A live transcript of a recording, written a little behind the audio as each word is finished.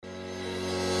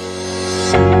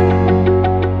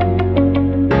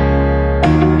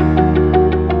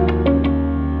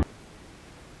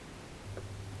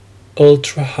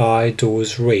ultra-high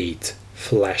dose rate,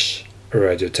 flash,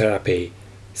 radiotherapy,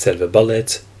 silver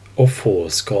bullet, or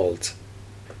false gold.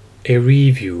 A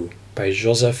review by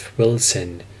Joseph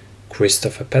Wilson,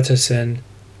 Christopher Patterson,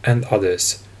 and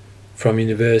others from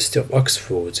University of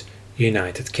Oxford,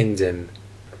 United Kingdom.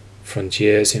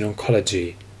 Frontiers in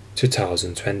Oncology,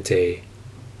 2020.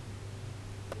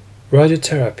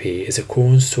 Radiotherapy is a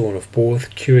cornerstone of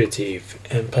both curative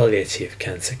and palliative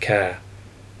cancer care.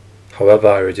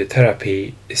 However,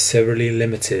 radiotherapy is severely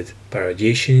limited by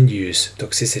radiation-induced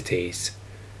toxicities.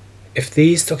 If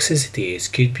these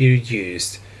toxicities could be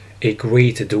reduced, a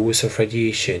greater dose of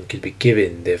radiation could be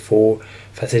given, therefore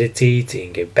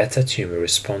facilitating a better tumor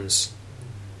response.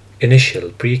 Initial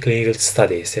preclinical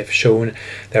studies have shown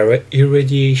that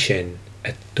irradiation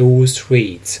at dose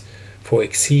rates for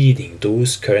exceeding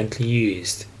those currently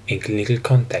used in clinical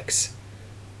contexts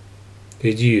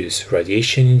reduce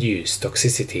radiation-induced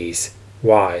toxicities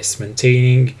whilst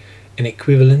maintaining an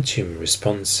equivalent tumor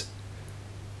response.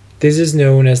 This is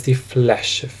known as the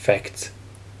flash effect.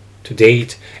 To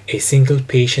date, a single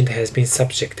patient has been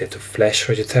subjected to flash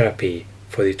radiotherapy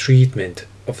for the treatment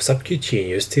of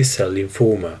subcutaneous T-cell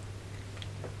lymphoma,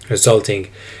 resulting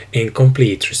in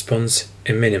complete response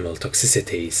and minimal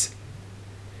toxicities.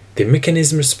 The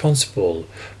mechanism responsible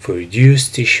for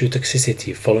reduced tissue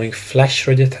toxicity following flash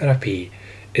radiotherapy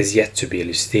is yet to be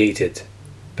elucidated,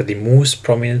 but the most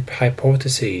prominent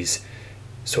hypothesis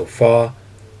so far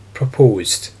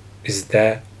proposed is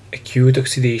that acute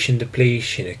oxidation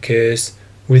depletion occurs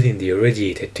within the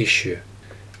irradiated tissue.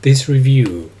 This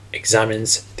review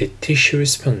examines the tissue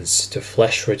response to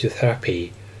flash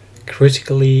radiotherapy,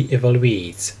 critically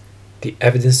evaluates the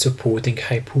evidence supporting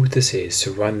hypotheses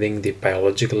surrounding the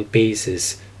biological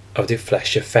basis of the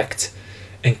flash effect,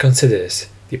 and considers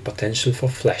the potential for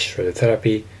flash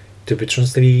radiotherapy to be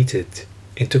translated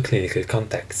into clinical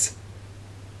contexts.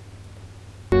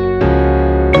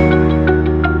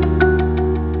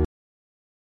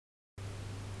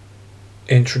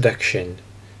 Introduction.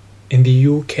 In the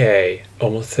UK,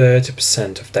 almost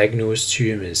 30% of diagnosed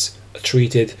tumours are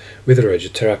treated with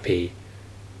radiotherapy.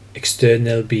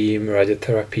 External beam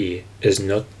radiotherapy is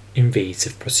not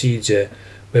invasive procedure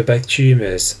whereby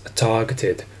tumours are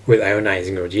targeted with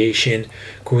ionizing radiation,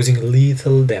 causing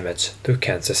lethal damage to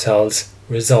cancer cells,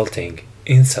 resulting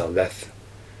in cell death.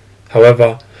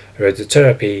 However,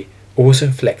 radiotherapy also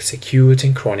inflicts acute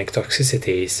and chronic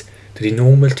toxicities to the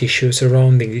normal tissue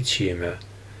surrounding the tumor.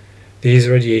 These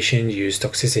radiation-induced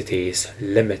toxicities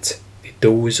limit the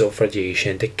dose of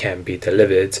radiation that can be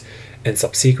delivered and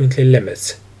subsequently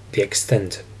limit the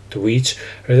extent to which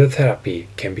radiotherapy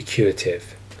can be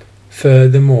curative.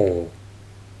 Furthermore,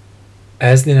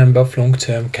 as the number of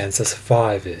long-term cancer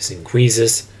survivors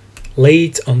increases,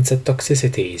 late-onset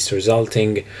toxicities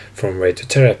resulting from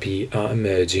radiotherapy are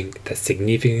emerging that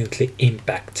significantly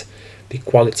impact the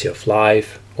quality of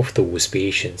life of those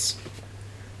patients.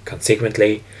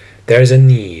 Consequently, there is a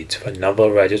need for novel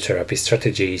radiotherapy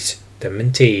strategies that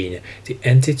maintain the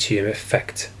anti-tumor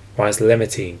effect whilst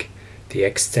limiting the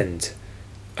extent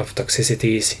of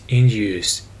toxicities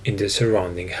induced in the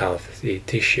surrounding healthy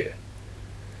tissue.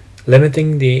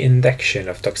 Limiting the induction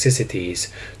of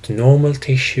toxicities to normal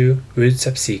tissue would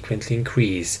subsequently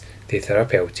increase the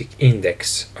therapeutic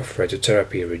index of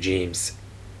radiotherapy regimes.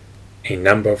 A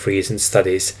number of recent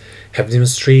studies have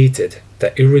demonstrated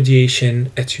that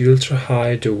irradiation at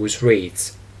ultra-high dose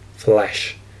rates,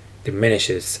 flash,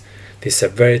 diminishes the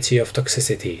severity of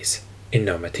toxicities in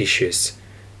normal tissues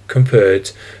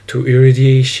compared to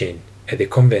irradiation at the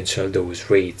conventional dose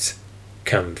rates,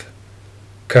 CUMV,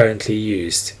 currently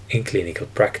used in clinical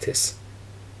practice.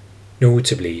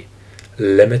 Notably,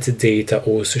 limited data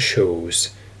also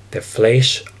shows that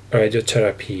flash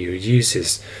radiotherapy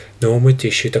reduces normal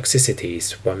tissue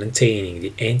toxicities while maintaining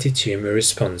the anti-tumor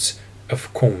response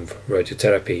of CUMV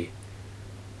radiotherapy.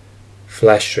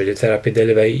 Flash radiotherapy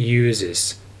delivery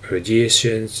uses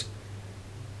radiations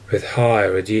with high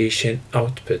radiation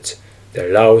output that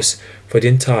allows for the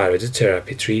entire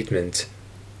radiotherapy treatment,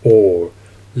 or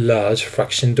large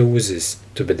fraction doses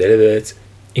to be delivered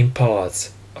in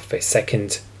parts of a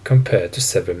second compared to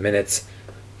several minutes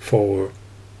for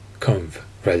CUMV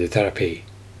radiotherapy.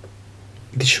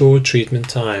 The short treatment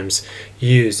times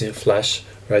used in flash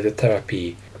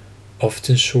radiotherapy,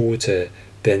 often shorter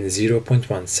than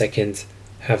 0.1 second,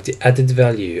 have the added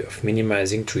value of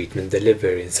minimizing treatment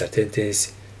delivery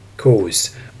uncertainties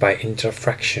caused by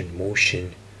intrafraction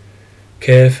motion.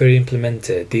 Carefully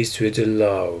implemented, these would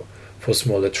allow for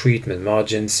smaller treatment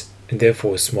margins and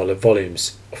therefore smaller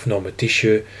volumes of normal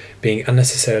tissue being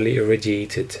unnecessarily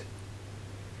irradiated.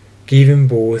 Given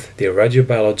both the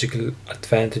radiobiological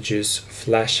advantages of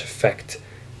flash effect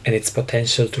and its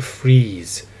potential to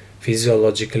freeze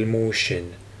physiological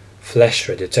motion, flash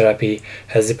radiotherapy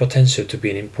has the potential to be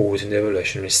an important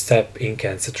evolutionary step in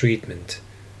cancer treatment.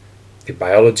 The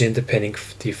biology underpinning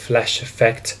the flash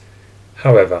effect,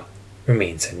 however,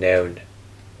 remains unknown.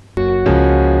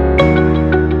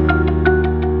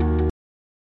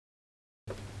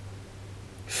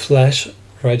 Flash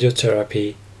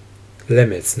radiotherapy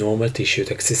limits normal tissue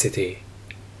toxicity.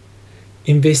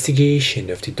 Investigation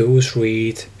of the dose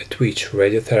rate at which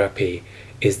radiotherapy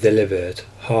is delivered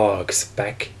harks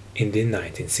back in the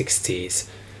 1960s,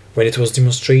 when it was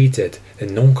demonstrated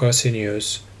that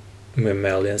non-carcinogenic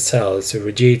mammalian cells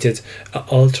irradiated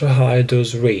at ultra-high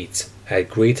dose rates had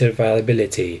greater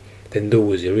viability than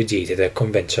those irradiated at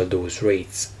conventional dose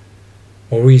rates.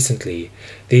 More recently,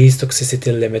 this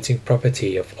toxicity-limiting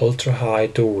property of ultra-high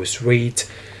dose rate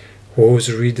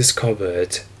was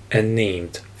rediscovered and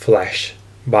named FLASH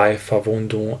by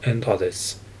Favondon and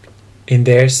others. In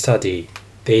their study,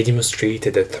 they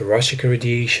demonstrated that thoracic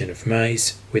irradiation of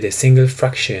mice with a single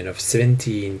fraction of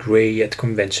 17 Gray at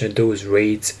conventional dose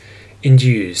rates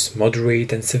induced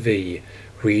moderate and severe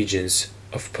regions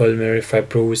of pulmonary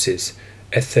fibrosis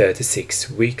at 36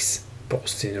 weeks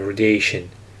post-irradiation.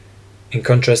 In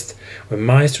contrast, when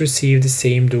mice received the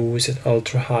same dose at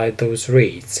ultra-high dose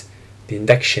rates, the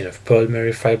induction of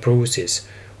pulmonary fibrosis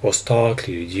was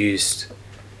starkly reduced.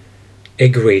 A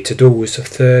greater dose of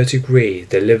 30 Gray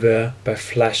delivered by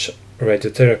flash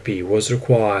radiotherapy was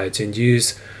required to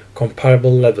induce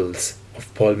comparable levels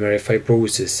of pulmonary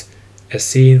fibrosis as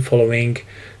seen following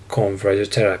conv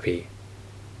radiotherapy.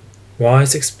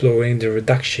 Whilst exploring the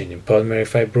reduction in pulmonary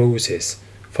fibrosis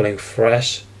following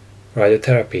flash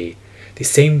radiotherapy, the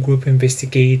same group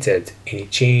investigated any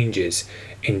changes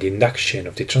in the induction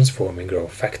of the transforming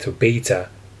growth factor beta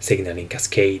signaling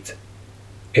cascade,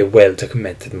 a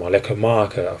well-documented molecular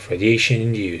marker of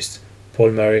radiation-induced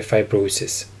pulmonary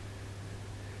fibrosis.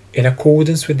 In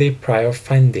accordance with their prior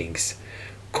findings,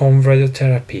 conv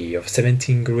radiotherapy of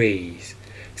 17 Gray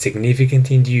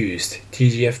significantly induced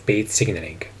TGF-beta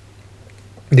signaling.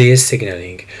 This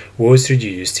signaling was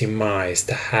reduced in mice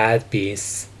that had been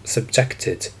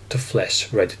subjected to flash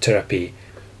radiotherapy.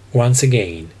 Once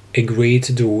again, a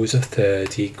greater dose of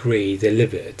 30 Gray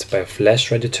delivered by flash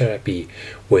radiotherapy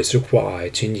was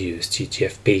required to induce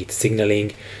TGF-beta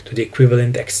signaling to the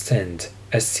equivalent extent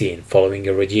as seen following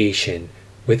irradiation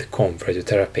with conv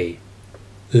radiotherapy.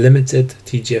 Limited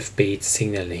TGF-beta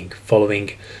signaling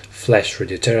following flash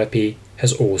radiotherapy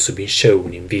has also been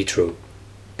shown in vitro.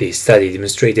 This study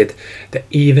demonstrated that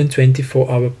even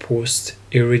 24-hour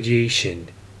post-irradiation,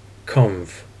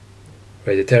 conv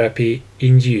radiotherapy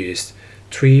induced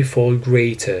threefold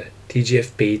greater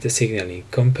TGF-beta signaling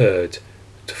compared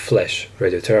to flash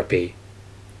radiotherapy.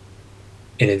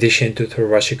 In addition to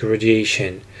thoracic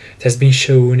irradiation, it has been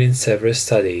shown in several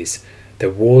studies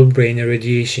that whole brain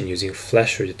irradiation using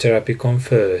flash radiotherapy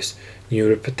confers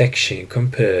neuroprotection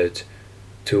compared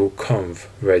to conv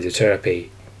radiotherapy.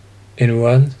 In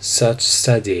one such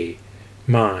study,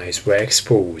 mice were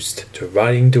exposed to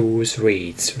varying dose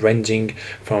rates ranging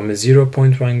from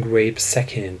 0.1 Gray per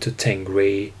second to 10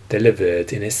 Gray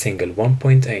delivered in a single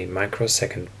 1.8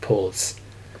 microsecond pulse.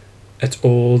 At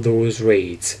all those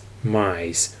rates,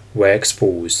 mice were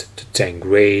exposed to 10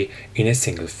 Gray in a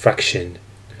single fraction.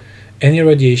 Any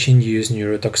radiation-induced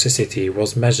neurotoxicity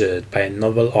was measured by a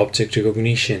novel object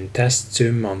recognition test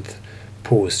 2 months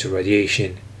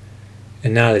post-irradiation.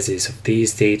 Analysis of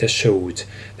these data showed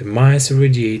that mice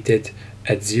irradiated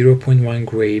at 0.1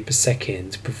 Gray per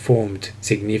second performed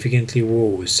significantly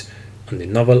worse on the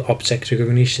novel object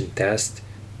recognition test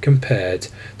compared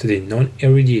to the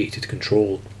non-irradiated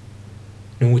control.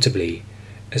 Notably,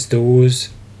 as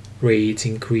dose rate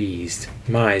increased,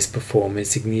 mice performed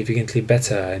significantly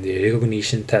better in the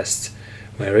recognition test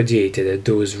when irradiated at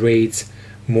dose rates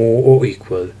more or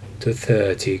equal to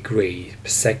 30 Gray per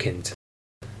second.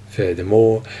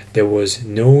 Furthermore, there was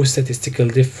no statistical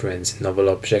difference in novel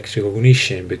object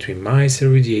recognition between mice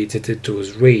irradiated at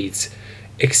dose rates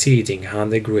exceeding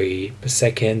 100 Gray per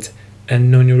second and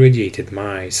non-irradiated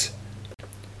mice.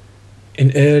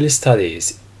 In early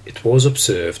studies, it was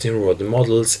observed in rodent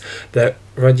models that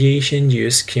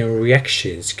radiation-induced skin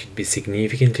reactions could be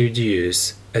significantly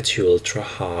reduced at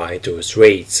ultra-high dose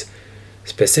rates.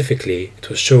 Specifically, it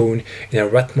was shown in a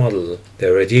rat model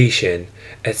that radiation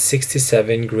at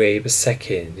 67 Gray per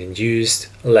second induced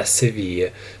less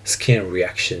severe skin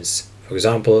reactions, for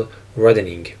example,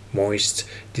 reddening, moist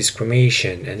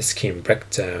desquamation, and skin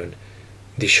breakdown.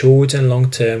 The short and long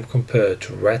term compared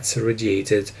to rats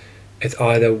irradiated at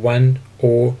either 1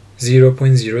 or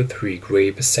 0.03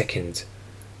 gray per second.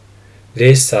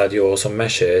 This study also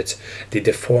measured the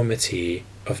deformity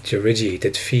of the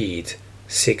irradiated feed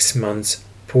 6 months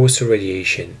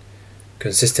post-irradiation,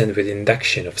 consistent with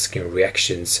induction of skin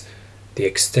reactions. The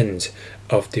extent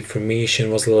of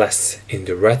deformation was less in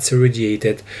the rats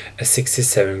irradiated at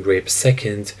 67 gray per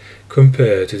second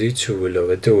compared to the two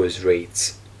lower dose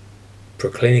rates.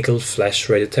 Preclinical flash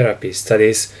radiotherapy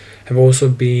studies have also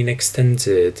been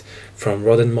extended from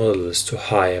rodent models to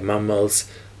higher mammals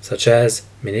such as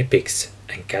mini pigs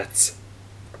and cats.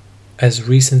 As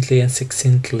recently and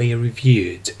succinctly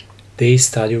reviewed, they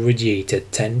study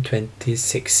irradiated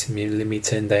 10-26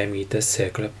 mm in diameter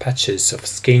circular patches of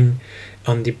skin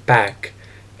on the back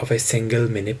of a single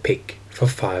mini pig for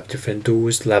 5 different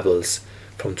dose levels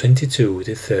from 22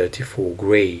 to 34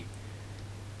 gray,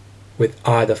 with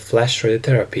either flash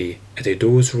radiotherapy at a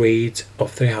dose rate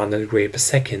of 300 gray per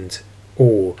second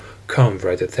or conv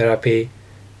radiotherapy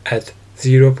at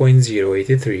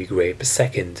 0.083 gray per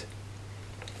second.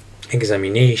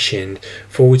 Examination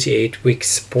 48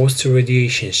 weeks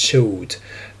post-irradiation showed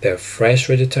that fresh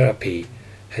radiotherapy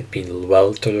had been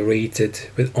well tolerated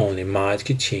with only mild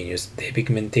cutaneous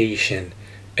depigmentation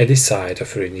at the site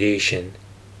of irradiation.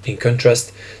 In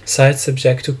contrast, sites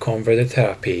subject to conv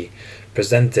radiotherapy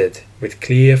presented with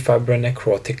clear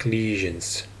fibronecrotic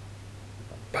lesions.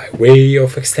 By way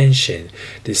of extension,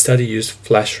 the study used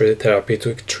flash radiotherapy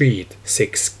to treat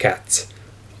 6 cats,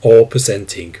 all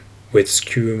presenting with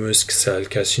squamous cell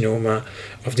carcinoma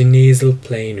of the nasal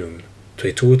planum, to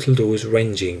a total dose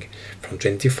ranging from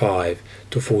 25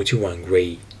 to 41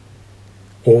 gray.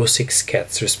 All 6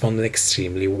 cats responded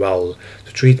extremely well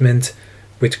to treatment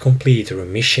with complete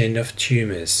remission of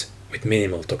tumors with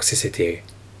minimal toxicity.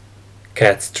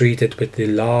 Cats treated with the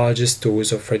largest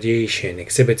dose of radiation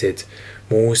exhibited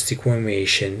most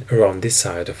deformation around the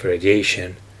site of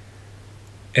radiation.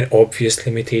 An obvious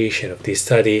limitation of this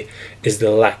study is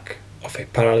the lack of a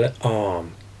parallel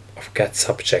arm of cat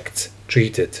subjects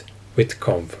treated with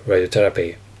conv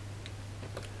radiotherapy.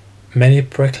 Many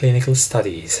preclinical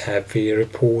studies have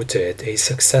reported a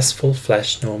successful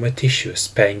flesh normal tissue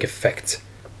sparing effect,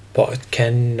 but it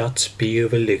cannot be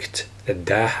overlooked that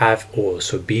there have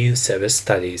also been several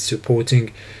studies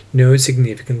supporting no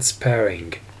significant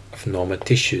sparing of normal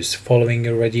tissues following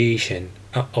irradiation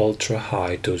at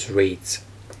ultra-high dose rates.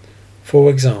 For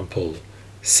example,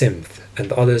 SIMPH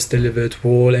and others delivered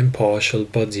whole and partial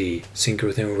body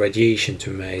synchrotron radiation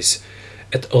to mice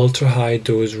at ultra-high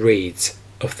dose rates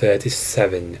of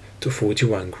 37 to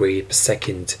 41 gray per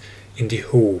second in the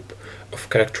hope of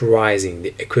characterizing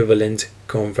the equivalent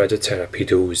conv radiotherapy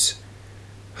dose.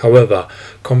 However,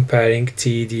 comparing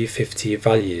TD50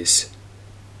 values,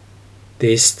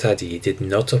 this study did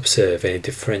not observe any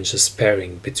differential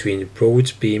sparing between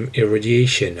broad beam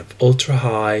irradiation of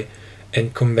ultra-high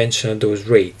and conventional dose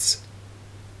rates.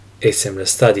 A similar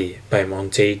study by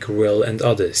Monte, Grill and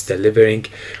others delivering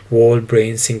whole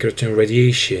brain synchrotron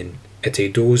radiation at a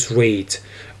dose rate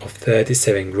of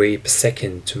 37 gray per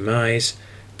second to mice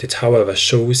did however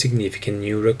show significant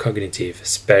neurocognitive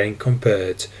sparing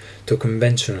compared to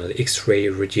conventional X-ray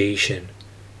radiation.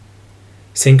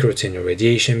 Synchrotron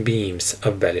radiation beams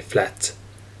are very flat,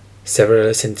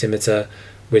 several centimeters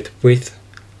with width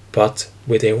but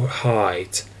with a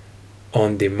height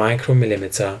on the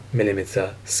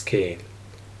micromillimeter scale,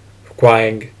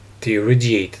 requiring the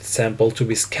irradiated sample to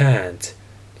be scanned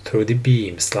through the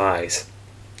beam slice.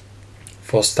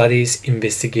 For studies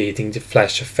investigating the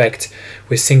flash effect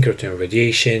with synchrotron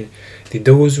radiation, the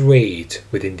dose rate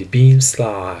within the beam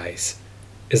slice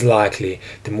is likely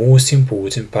the most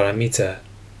important parameter.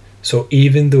 So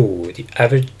even though the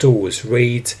average dose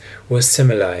rate was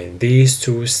similar in these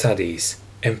two studies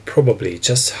and probably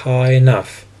just high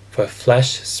enough for a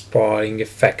flash sparing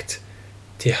effect,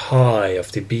 the height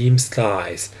of the beam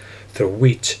slice through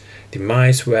which the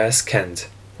mice were scanned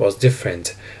was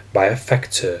different by a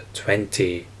factor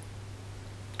 20,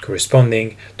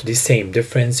 corresponding to the same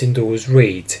difference in dose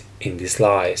rate in the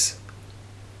slice.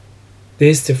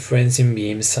 This difference in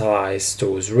beam slice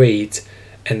dose rate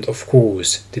and of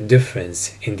course the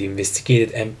difference in the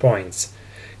investigated endpoints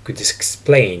could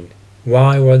explain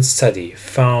why one study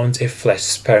found a flash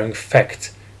sparing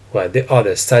effect while the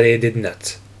other study did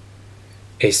not.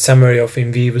 A summary of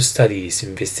in vivo studies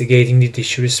investigating the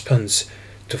tissue response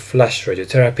to flash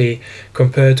radiotherapy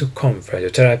compared to conv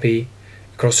radiotherapy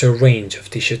across a range of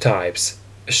tissue types,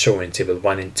 as shown in Table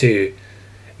 1 and 2,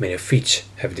 many of which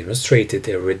have demonstrated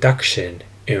a reduction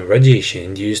in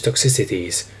radiation-induced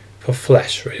toxicities for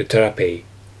flash radiotherapy.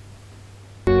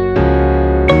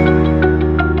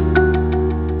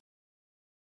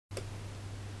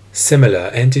 similar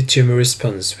anti-tumor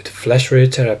response with flash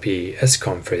radiotherapy as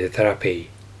COMV radiotherapy.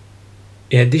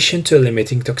 In addition to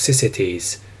limiting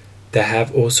toxicities, there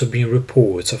have also been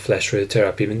reports of flash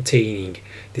radiotherapy maintaining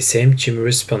the same tumor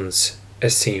response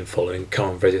as seen following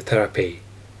COMV radiotherapy.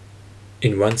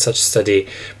 In one such study,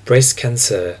 breast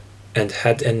cancer and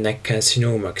head and neck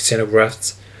carcinoma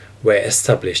xenografts were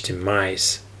established in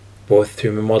mice. Both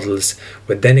tumor models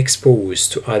were then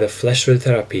exposed to either flash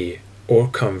radiotherapy or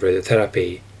COMV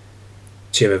radiotherapy.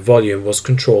 Tumor volume was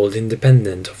controlled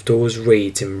independent of dose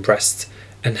rate in breast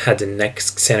and head and neck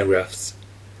xenografts.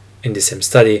 In the same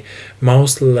study,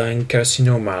 mouse lung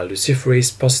carcinoma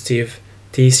luciferase positive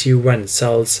TCU1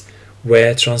 cells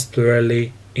were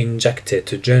transpleurally injected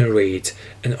to generate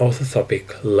an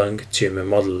orthotopic lung tumor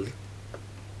model.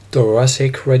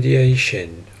 Thoracic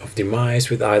radiation of the mice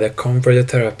with either COMV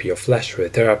radiotherapy or flash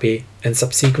radiotherapy and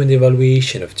subsequent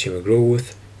evaluation of tumor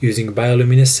growth using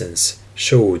bioluminescence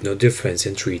showed no difference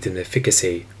in treatment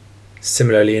efficacy.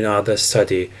 Similarly, in another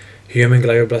study, human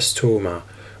glioblastoma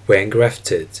were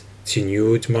engrafted to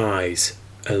nude mice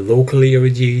and locally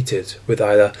irradiated with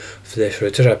either flash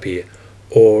radiotherapy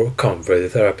or COMV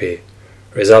radiotherapy,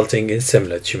 resulting in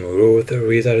similar tumor growth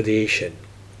retardation.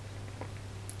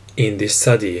 In this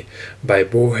study, by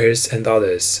Bohers and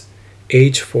others,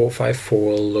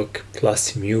 H454 look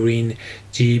plus murine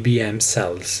GBM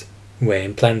cells were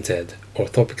implanted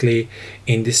orthopically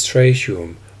in the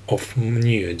striatum of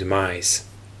nude mice.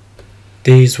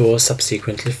 These were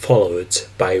subsequently followed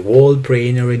by whole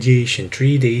brain irradiation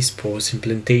 3 days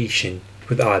post-implantation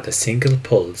with either single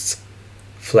pulse,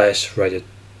 flash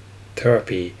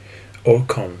radiotherapy, or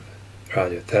COMV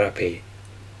radiotherapy.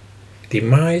 The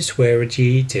mice were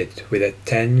irradiated with a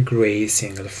 10 gray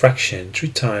single fraction 3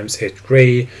 times 8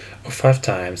 gray or 5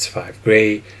 times 5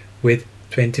 gray with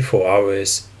 24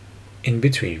 hours in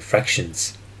between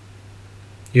fractions.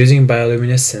 Using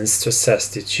bioluminescence to assess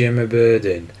the tumor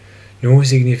burden, no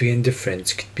significant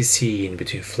difference could be seen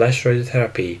between flash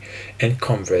radiotherapy and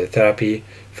COMV radiotherapy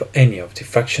for any of the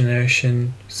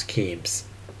fractionation schemes.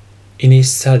 In a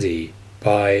study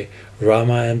by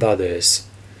Rama and others,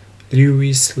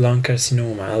 Lewis lung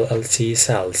carcinoma LLC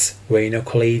cells were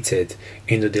inoculated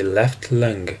into the left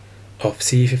lung of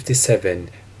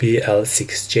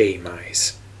C57BL6J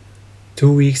mice.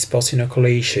 2 weeks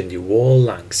post-inoculation, the whole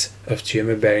lungs of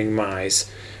tumor-bearing mice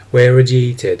were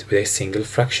irradiated with a single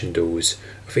fraction dose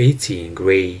of 18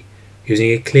 gray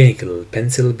using a clinical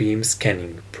pencil beam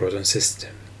scanning proton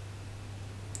system.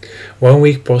 1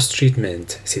 week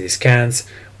post-treatment, CT scans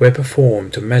were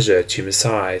performed to measure tumor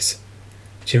size.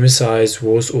 Tumor size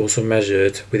was also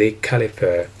measured with a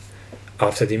caliper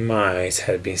after the mice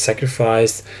had been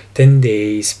sacrificed 10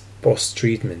 days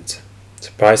post-treatment.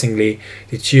 Surprisingly,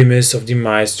 the tumors of the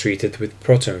mice treated with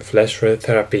proton flash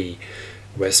radiotherapy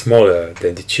were smaller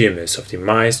than the tumors of the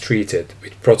mice treated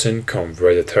with proton COMV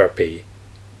radiotherapy.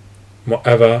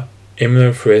 Moreover,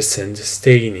 immunofluorescent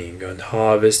staining on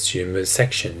harvest tumor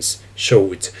sections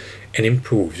showed an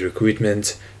improved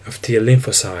recruitment of T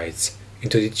lymphocytes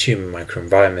into the tumor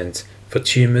microenvironment for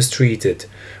tumors treated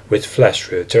with flash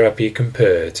radiotherapy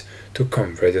compared to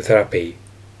COMV radiotherapy.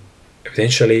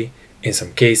 Evidentially, in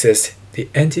some cases, the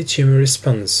anti-tumor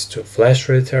response to flash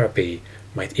radiotherapy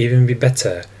might even be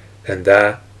better than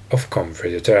that of COMV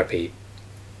radiotherapy.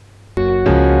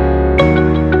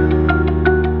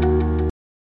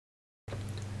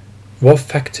 What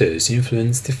factors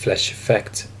influence the flash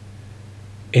effect?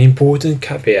 An important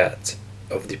caveat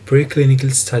of the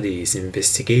preclinical studies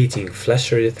investigating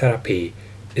flash radiotherapy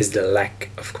is the lack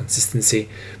of consistency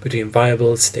between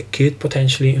variables that could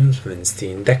potentially influence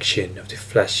the induction of the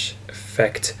flash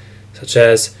effect, such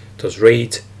as dose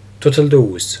rate, total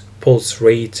dose, pulse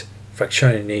rate,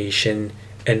 fractionation,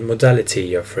 and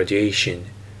modality of radiation.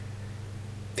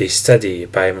 This study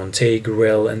by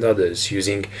Monte-Gurel and others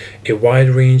using a wide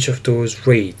range of dose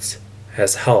rates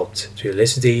has helped to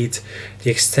elucidate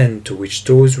the extent to which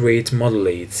dose rate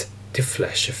modulates the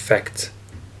flash effect.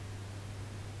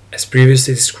 As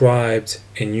previously described,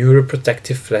 a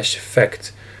neuroprotective flash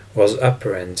effect was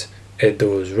apparent at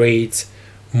dose rates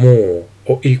more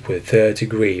or equal to 30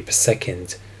 gray per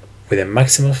second, with a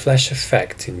maximal flash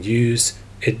effect induced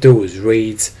at dose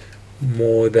rates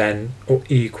more than or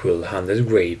equal 100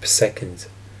 gray per second.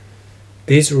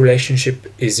 This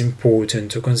relationship is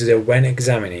important to consider when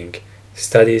examining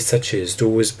studies such as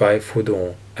those by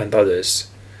Faudon and others,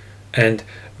 and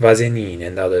Vazenin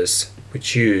and others,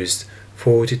 which used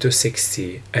 40 to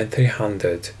 60 and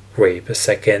 300 gray per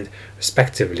second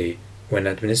respectively when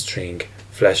administering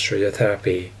flash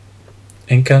radiotherapy.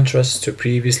 In contrast to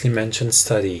previously mentioned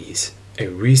studies, A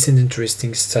recent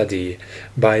interesting study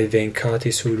by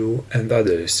Venkateeswaru and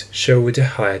others showed a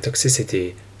higher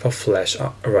toxicity for flash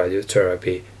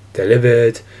radiotherapy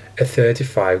delivered at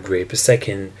 35 Gray per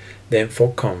second than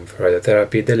for COMF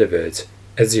radiotherapy delivered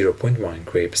at 0.1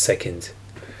 Gray per second.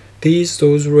 This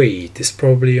dose rate is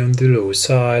probably on the low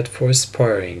side for a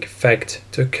sparing effect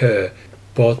to occur,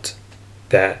 but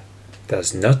that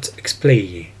does not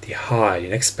explain the high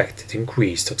unexpected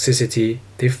increased toxicity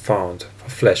they found for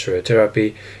flash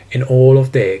radiotherapy in all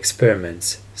of their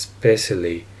experiments,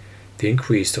 especially the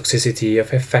increased toxicity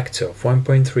of a factor of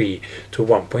 1.3 to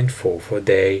 1.4 for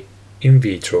their in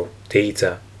vitro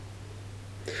data.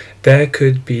 There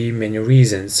could be many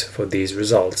reasons for these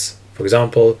results. For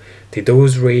example, the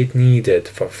dose rate needed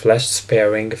for flash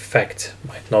sparing effect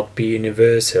might not be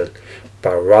universal,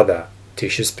 but rather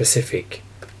tissue-specific,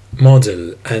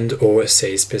 model and or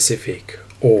assay specific,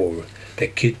 or there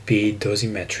could be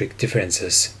dosimetric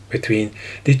differences between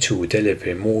the two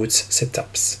delivery modes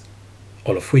setups,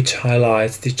 all of which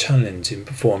highlights the challenge in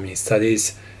performing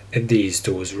studies at these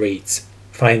dose rates,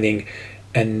 finding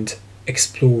and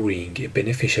exploring a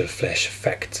beneficial flash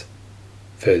effect.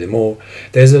 Furthermore,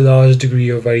 there is a large degree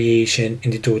of variation in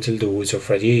the total dose of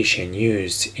radiation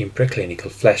used in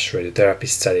preclinical flash radiotherapy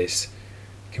studies.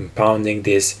 Compounding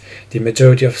this, the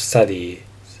majority of studies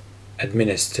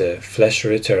administer flash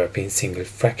radiotherapy in single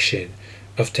fraction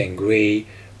of 10 Gray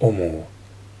or more.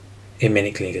 In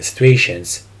many clinical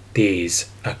situations, these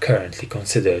are currently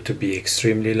considered to be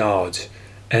extremely large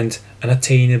and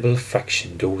unattainable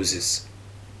fraction doses.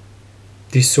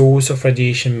 The source of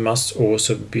radiation must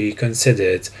also be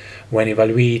considered when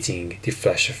evaluating the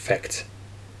flash effect.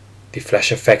 The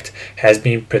flash effect has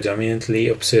been predominantly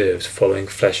observed following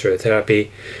flash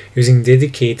radiotherapy using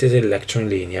dedicated electron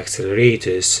linear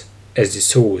accelerators as the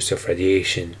source of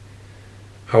radiation.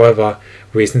 However,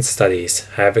 recent studies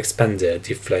have expanded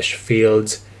the flash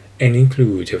fields and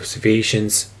include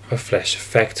observations of a flash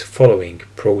effect following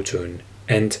proton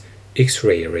and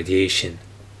X-ray radiation.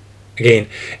 Again,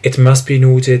 it must be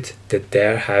noted that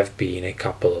there have been a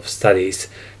couple of studies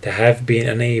that have been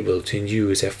unable to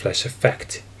induce a flash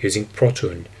effect using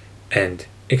proton and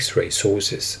X-ray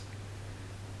sources.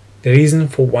 The reason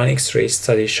for one X-ray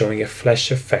study showing a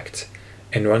flash effect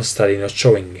and one study not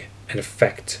showing an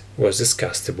effect was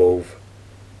discussed above.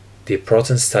 The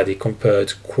proton study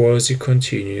compared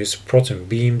quasi-continuous proton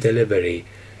beam delivery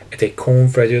at a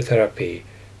COMF radiotherapy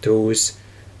dose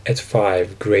at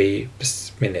 5 Gray per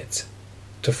minute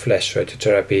to flash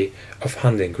radiotherapy of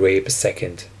 100 Gray per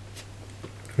second,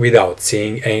 without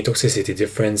seeing any toxicity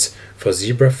difference for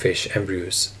zebrafish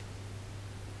embryos.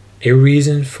 A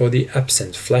reason for the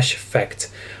absent flash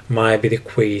effect might be the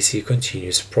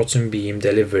quasi-continuous proton beam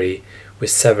delivery with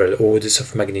several orders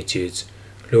of magnitude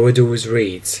lower dose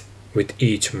rates with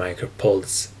each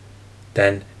micropulse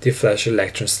than the flash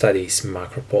electron study's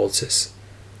macropulses.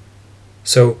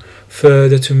 So,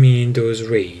 further to mean dose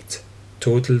rate,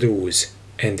 total dose,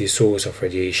 and the source of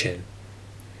radiation,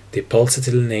 the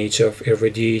pulsatile nature of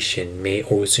irradiation may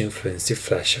also influence the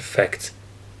flash effect.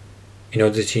 In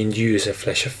order to induce a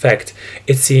flash effect,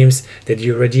 it seems that the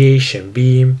irradiation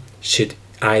beam should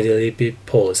ideally be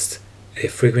pulsed at a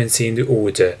frequency in the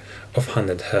order of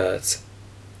 100 Hz.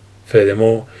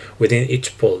 Furthermore, within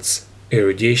each pulse,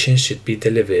 irradiation should be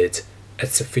delivered at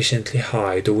sufficiently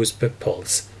high dose per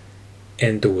pulse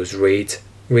and dose rate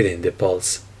within the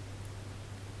pulse,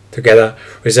 together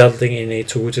resulting in a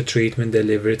total treatment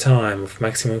delivery time of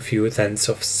maximum few tenths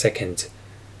of a second.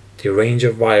 The range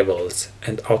of variables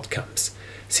and outcomes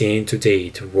seen to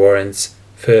date warrants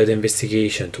further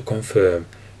investigation to confirm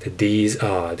that these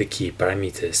are the key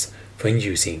parameters for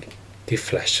inducing the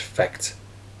flash effect.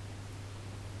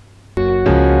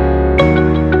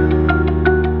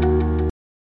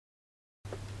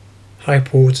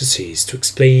 Hypotheses to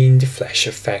explain the flash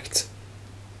effect.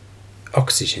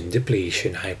 Oxygen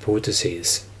depletion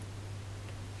hypothesis.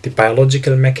 The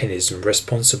biological mechanism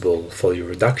responsible for the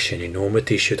reduction in normal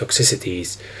tissue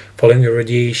toxicities following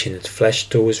irradiation at flash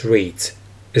dose rates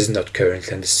is not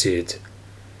currently understood.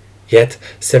 Yet,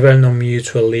 several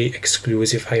non-mutually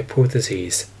exclusive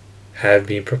hypotheses have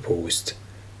been proposed.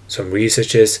 Some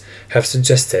researchers have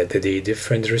suggested that the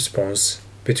different response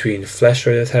between flash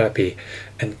radiotherapy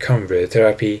and COMF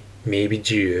radiotherapy may be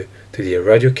due to the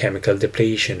radiochemical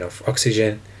depletion of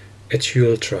oxygen at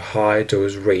ultra-high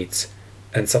dose rates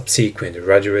and subsequent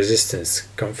radioresistance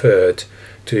conferred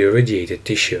to irradiated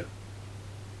tissue.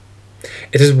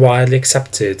 It is widely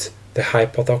accepted that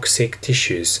hypotoxic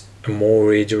tissues are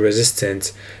more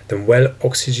radioresistant than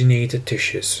well-oxygenated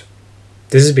tissues.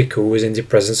 This is because in the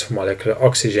presence of molecular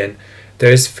oxygen,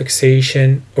 there is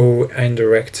fixation or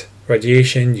indirect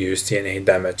radiation-induced DNA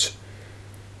damage.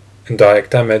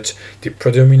 Indirect damage, the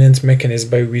predominant mechanism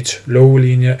by which low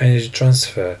linear energy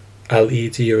transfer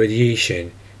 (LET)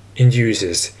 radiation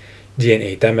induces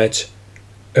DNA damage,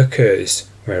 occurs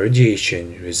when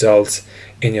radiation results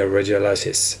in a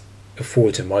radiolysis of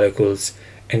photon molecules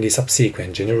and the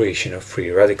subsequent generation of free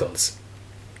radicals.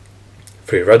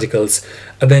 Free radicals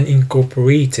are then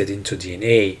incorporated into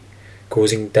DNA,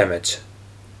 causing damage.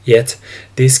 Yet,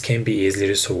 this can be easily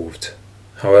resolved.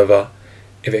 However,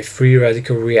 if a free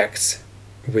radical reacts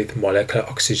with molecular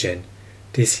oxygen,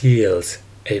 this yields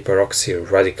a peroxyl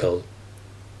radical.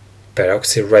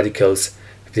 Peroxyl radicals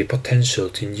have the potential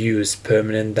to induce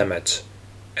permanent damage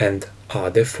and are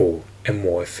therefore a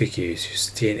more efficacious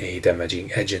DNA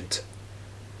damaging agent.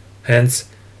 Hence,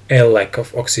 a lack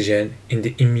of oxygen in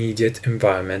the immediate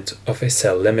environment of a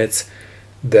cell limits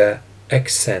the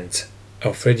extent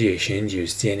of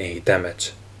radiation-induced DNA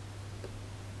damage.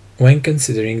 When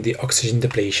considering the oxygen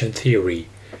depletion theory,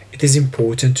 it is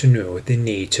important to know the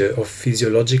nature of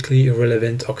physiologically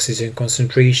relevant oxygen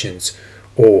concentrations,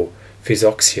 or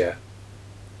physoxia.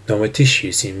 Normal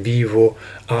tissues in vivo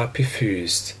are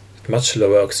perfused at much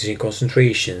lower oxygen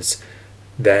concentrations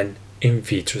than in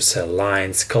vitro cell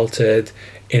lines cultured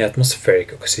in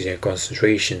atmospheric oxygen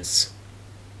concentrations.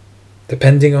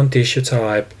 Depending on tissue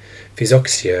type,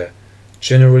 physoxia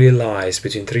generally lies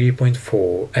between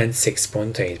 3.4 and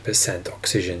 6.8%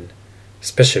 oxygen,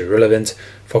 especially relevant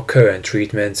for current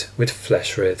treatment with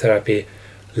flash radiotherapy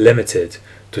limited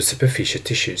to superficial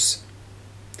tissues.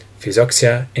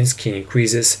 Physoxia in skin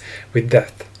increases with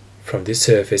depth from the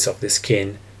surface of the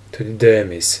skin to the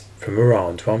dermis from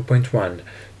around 1.1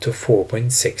 to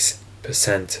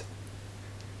 4.6%.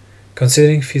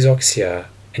 Considering physoxia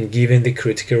and given the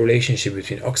critical relationship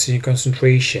between oxygen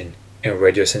concentration and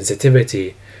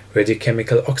radiosensitivity,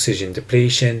 radiochemical oxygen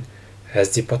depletion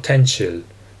has the potential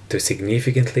to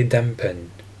significantly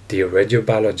dampen the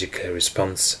radiobiological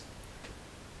response.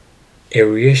 A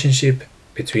relationship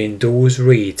between dose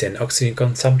rate and oxygen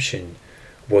consumption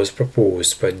was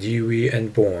proposed by Dewey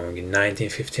and Borg in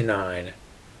 1959.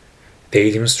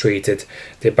 They demonstrated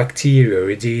that bacteria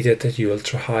irradiated at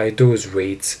ultra-high dose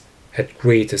rates had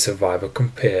greater survival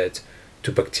compared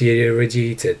to bacteria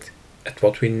irradiated at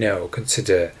what we now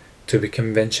consider to be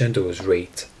conventional dose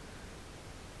rate.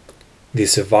 The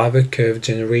survival curve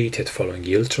generated following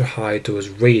ultra-high dose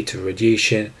rate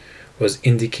irradiation was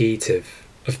indicative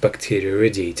of bacteria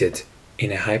irradiated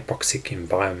in a hypoxic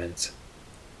environment.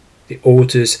 The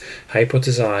authors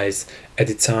hypothesized at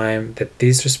the time that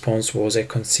this response was a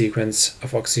consequence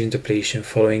of oxygen depletion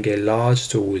following a large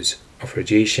dose of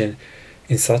radiation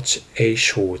in such a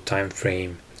short time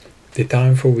frame. The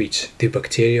time for which the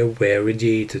bacteria were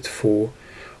radiated for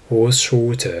was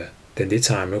shorter than the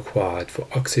time required for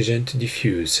oxygen to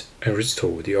diffuse and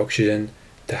restore the oxygen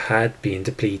that had been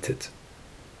depleted.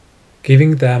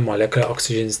 Given that molecular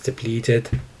oxygen is depleted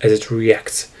as it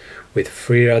reacts with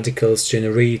free radicals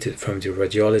generated from the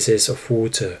radiolysis of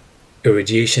water,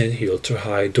 irradiation at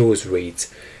ultra-high dose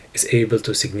rates is able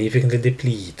to significantly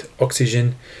deplete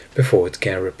oxygen before it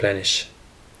can replenish.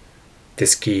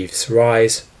 This gives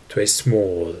rise to a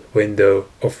small window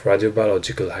of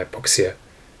radiobiological hypoxia.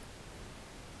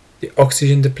 The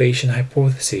oxygen depletion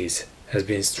hypothesis has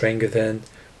been strengthened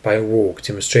by work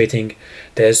demonstrating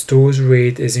that as dose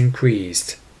rate is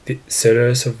increased, the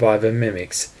cellular survival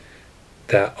mimics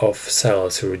that of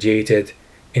cells irradiated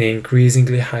in an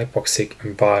increasingly hypoxic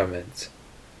environment.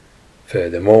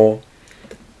 Furthermore,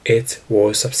 it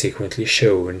was subsequently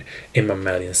shown in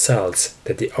mammalian cells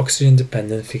that the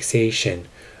oxygen-dependent fixation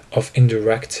of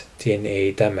indirect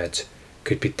DNA damage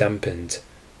could be dampened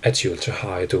at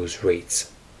ultra-high dose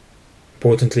rates.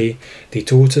 Importantly, the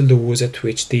total dose at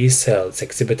which these cells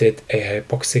exhibited a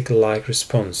hypoxic-like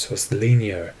response was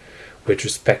linear with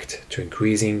respect to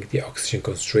increasing the oxygen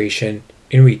concentration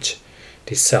in which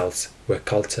the cells were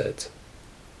cultured.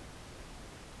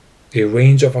 The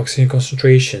range of oxygen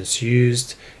concentrations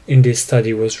used in this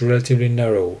study was relatively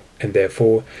narrow, and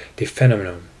therefore the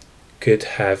phenomenon could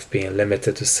have been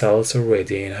limited to cells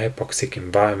already in hypoxic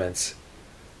environments.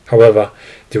 However,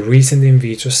 the recent in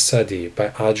vitro study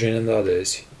by Adrian and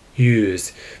others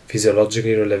used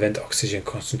physiologically relevant oxygen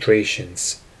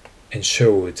concentrations and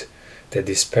showed that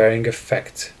the sparing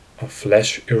effect of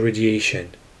flash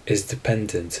irradiation is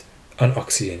dependent on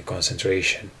oxygen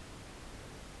concentration.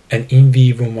 An in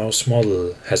vivo mouse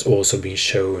model has also been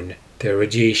shown the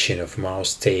irradiation of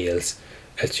mouse tails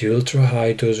at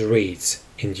ultra-high dose rates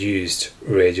induced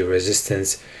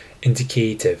radioresistance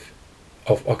indicative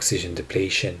of oxygen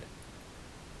depletion.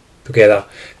 Together,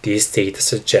 these data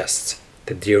suggest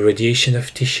that the irradiation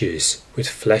of tissues with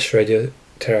flash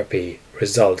radiotherapy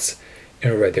results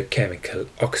in radiochemical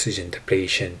oxygen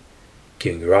depletion,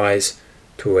 giving rise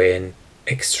to an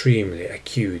extremely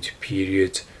acute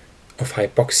period of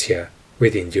hypoxia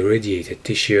within the irradiated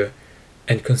tissue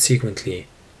and consequently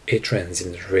a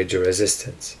transient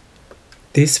radioresistance.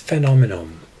 This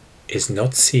phenomenon is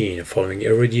not seen following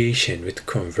irradiation with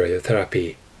conv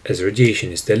radiotherapy, as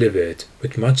radiation is delivered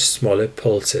with much smaller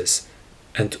pulses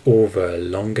and over a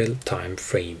longer time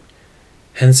frame.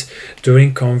 Hence,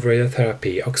 during conv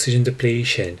radiotherapy, oxygen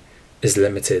depletion is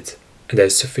limited and there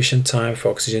is sufficient time for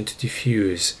oxygen to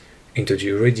diffuse into the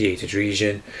irradiated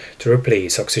region to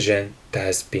replace oxygen that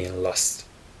has been lost.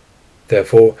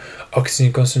 Therefore,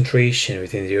 oxygen concentration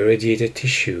within the irradiated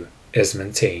tissue is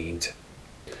maintained.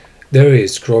 There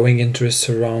is growing interest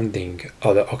surrounding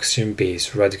other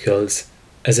oxygen-based radicals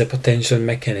as a potential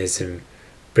mechanism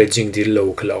bridging the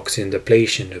local oxygen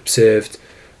depletion observed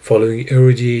following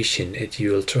irradiation at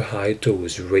ultra-high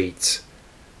dose rates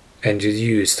and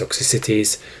reduce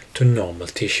toxicities to normal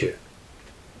tissue.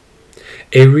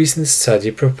 A recent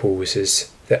study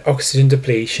proposes that oxygen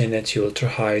depletion at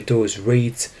ultra-high dose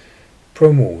rates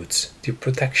promotes the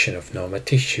protection of normal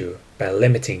tissue by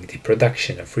limiting the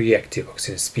production of reactive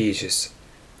oxygen species.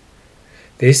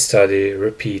 This study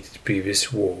repeated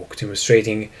previous work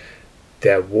demonstrating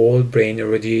that whole-brain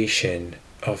irradiation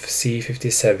of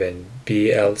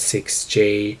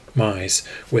C57BL6J mice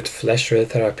with flash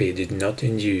radiotherapy did not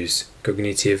induce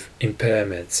cognitive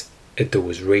impairments at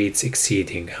dose rates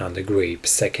exceeding 100 gray per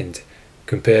second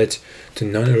compared to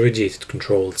non-irradiated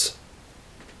controls.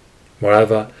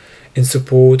 Moreover, in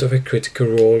support of a critical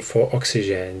role for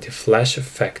oxygen, the flash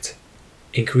effect,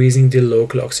 increasing the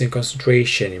local oxygen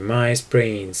concentration in mice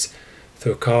brains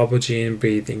through carbogene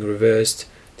breathing, reversed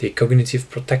the cognitive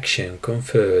protection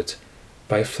conferred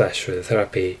by flash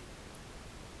radiotherapy.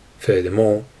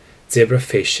 Furthermore,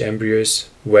 zebrafish embryos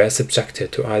were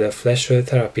subjected to either flash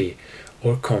radiotherapy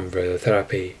or conv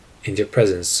radiotherapy in the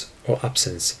presence or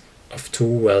absence of two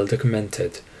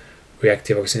well-documented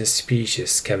reactive oxygen species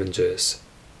scavengers,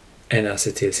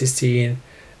 N-acetylcysteine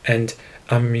and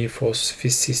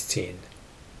aminophosphocystine.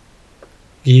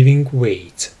 Giving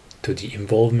weight to the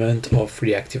involvement of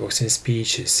reactive oxygen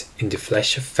species in the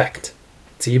flash effect,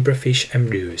 zebrafish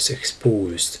embryos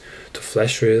exposed to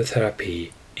flash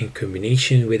radiotherapy in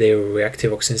combination with a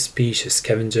reactive oxygen species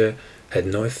scavenger had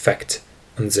no effect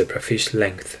on zebrafish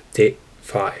length day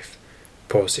 5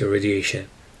 post-irradiation.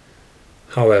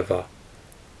 However,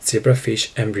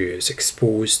 zebrafish embryos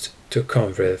exposed to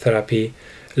conv radiotherapy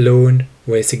alone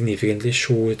were significantly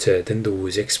shorter than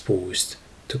those exposed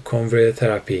to conv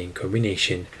radiotherapy in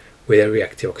combination with a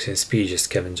reactive oxygen species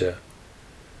scavenger.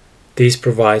 This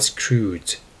provides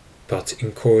crude but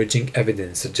encouraging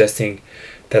evidence suggesting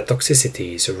that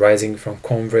toxicities arising from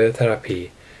conv radiotherapy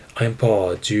are in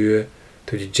part due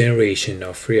to the generation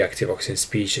of reactive oxygen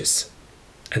species,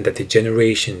 and that the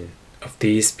generation of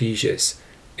these species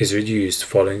is reduced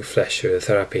following flash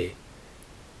radiotherapy.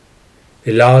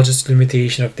 The largest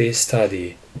limitation of this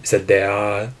study is that there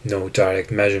are no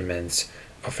direct measurements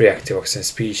of reactive oxygen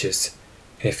species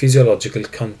in a physiological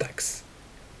context.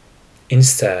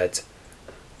 Instead,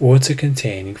 water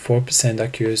containing 4%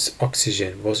 aqueous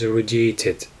oxygen was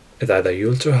irradiated at either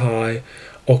ultra-high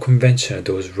or conventional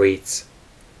dose rates.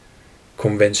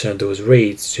 Conventional dose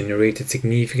rates generated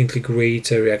significantly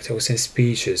greater reactive oxygen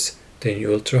species than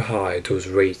ultra-high dose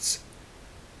rates.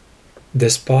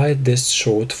 Despite this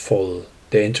shortfall,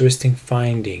 the interesting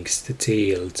findings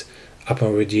detailed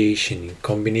upon radiation in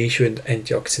combination with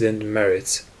antioxidant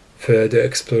merits further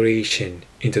exploration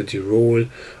into the role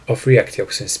of reactive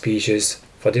oxygen species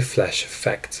for the flash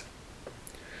effect.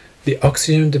 The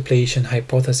oxygen depletion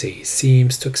hypothesis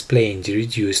seems to explain the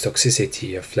reduced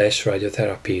toxicity of flash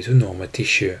radiotherapy to normal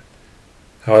tissue.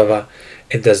 However,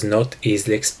 it does not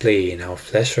easily explain how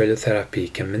flash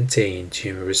radiotherapy can maintain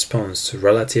tumor response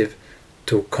relative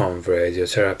to conv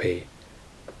radiotherapy.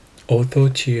 Although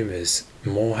tumors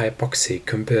more hypoxic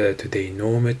compared to their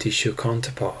normal tissue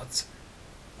counterparts,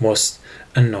 most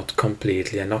are not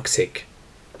completely anoxic.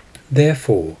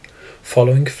 Therefore,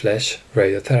 following flash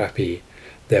radiotherapy,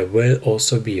 there will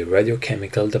also be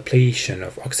radiochemical depletion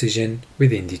of oxygen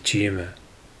within the tumor.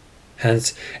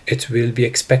 Hence, it will be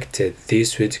expected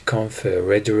this would confer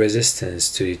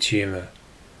radioresistance to the tumor.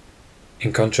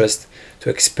 In contrast to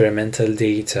experimental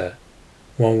data,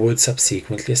 one would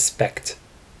subsequently expect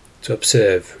to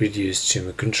observe reduced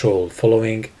tumor control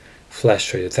following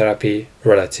flash radiotherapy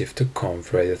relative to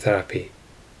conv radiotherapy.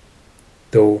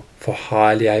 Though for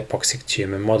highly hypoxic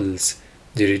tumor models,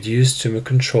 the reduced tumor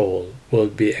control will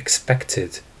be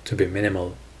expected to be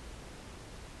minimal.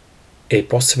 A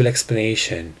possible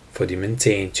explanation for the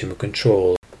maintained tumor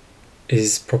control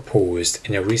is proposed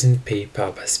in a recent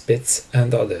paper by Spitz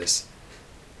and others.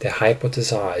 They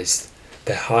hypothesized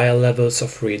that higher levels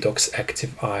of redox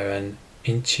active iron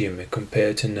in tumor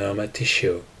compared to normal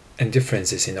tissue and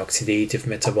differences in oxidative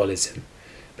metabolism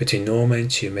between normal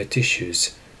and tumor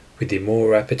tissues, with the more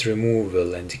rapid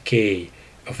removal and decay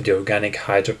of the organic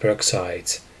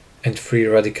hydroperoxides and free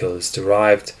radicals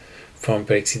derived from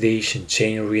peroxidation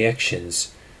chain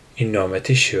reactions in normal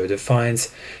tissue,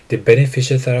 defines the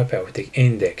beneficial therapeutic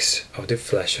index of the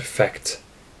flash effect.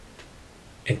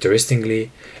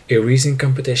 Interestingly, a recent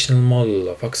computational model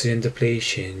of oxygen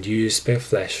depletion induced by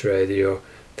flash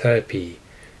radiotherapy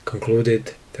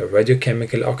concluded that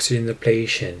radiochemical oxygen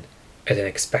depletion at an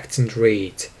expectant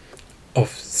rate of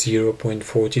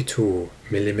 0.42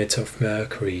 mm of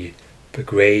mercury per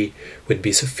gray would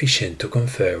be sufficient to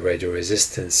confer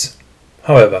radioresistance.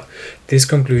 However, this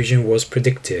conclusion was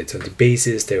predicted on the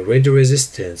basis that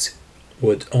radioresistance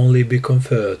would only be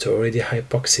conferred to already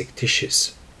hypoxic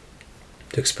tissues.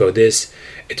 To explore this,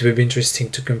 it will be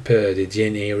interesting to compare the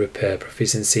DNA repair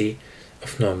proficiency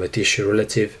of normal tissue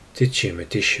relative to tumor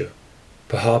tissue.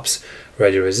 Perhaps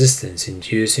radioresistance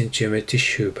induced in tumor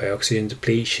tissue by oxygen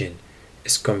depletion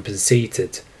is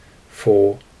compensated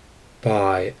for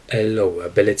by a lower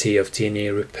ability of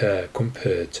DNA repair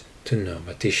compared to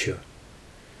normal tissue.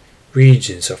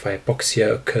 Regions of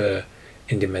hypoxia occur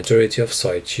in the majority of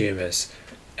solid tumors,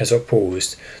 as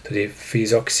opposed to the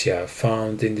physoxia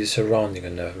found in the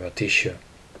surrounding normal tissue.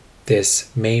 This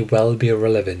may well be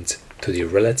relevant to the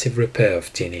relative repair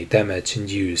of DNA damage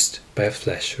induced by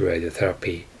flash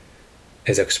radiotherapy,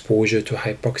 as exposure to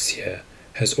hypoxia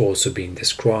has also been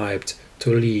described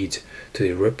to lead to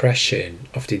the repression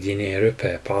of the DNA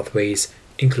repair pathways,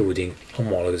 including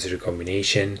homologous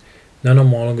recombination,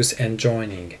 non-homologous end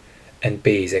joining, and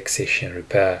base excision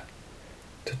repair.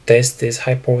 To test this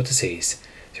hypothesis,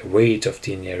 the rate of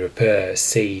DNA repair is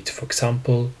set, for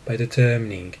example, by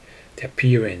determining the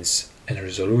appearance and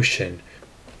resolution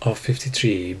of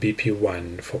 53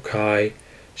 BP1 foci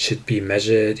should be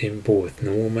measured in both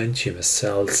normal and tumor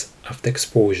cells after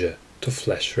exposure to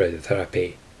flash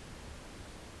radiotherapy.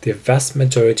 The vast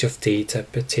majority of data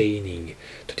pertaining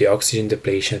to the oxygen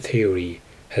depletion theory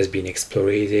has been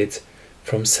explored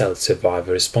from cell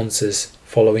survival responses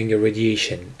following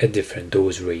irradiation at different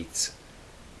dose rates.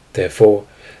 Therefore,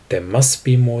 there must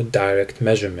be more direct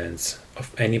measurements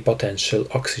of any potential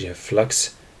oxygen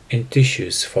flux in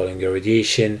tissues following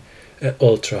irradiation at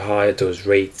ultra-high dose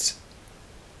rates.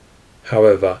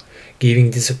 However, given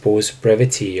the supposed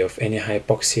brevity of any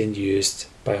hypoxia induced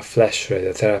by flash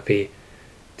radiotherapy,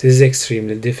 this is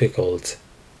extremely difficult.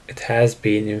 It has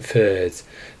been inferred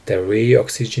that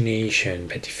reoxygenation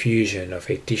by diffusion of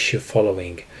a tissue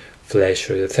following flash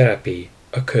radiotherapy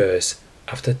occurs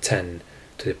after 10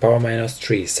 to the power minus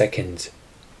 3 seconds.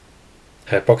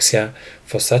 Hypoxia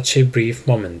for such a brief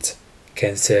moment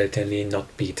can certainly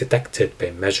not be detected by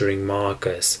measuring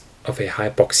markers of a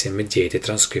hypoxia-mediated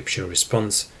transcription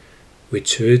response,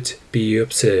 which would be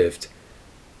observed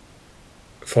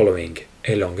following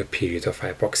a longer period of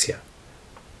hypoxia.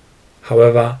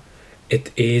 However,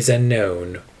 it is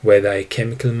unknown whether a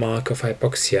chemical mark of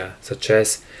hypoxia, such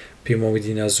as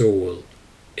pimodinazole,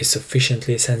 is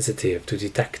sufficiently sensitive to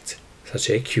detect such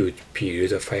an acute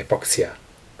period of hypoxia.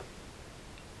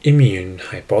 Immune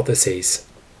hypothesis.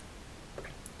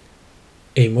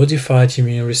 A modified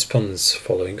immune response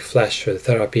following flash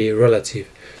radiotherapy relative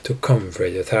to COMV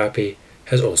radiotherapy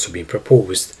has also been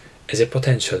proposed as a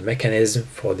potential mechanism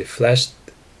for the flash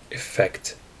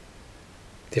effect.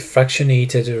 The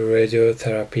fractionated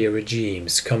radiotherapy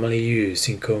regimes commonly used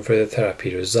in COMV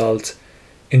radiotherapy result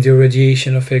in the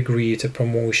irradiation of a greater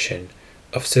promotion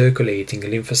of circulating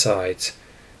lymphocytes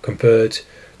compared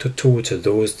to total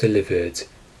dose delivered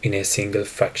in a single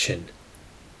fraction.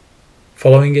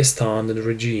 Following a standard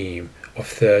regime of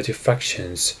 30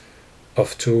 fractions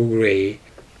of 2 gray,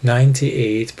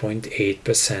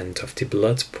 98.8% of the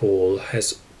blood pool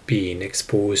has been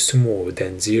exposed to more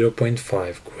than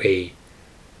 0.5 gray.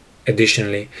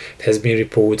 Additionally, it has been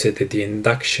reported that the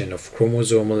induction of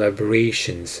chromosomal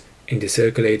aberrations in the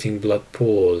circulating blood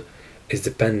pool is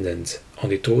dependent on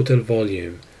the total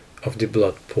volume of the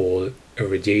blood pool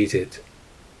irradiated.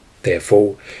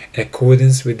 Therefore, in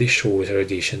accordance with the short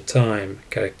irradiation time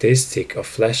characteristic of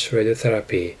flash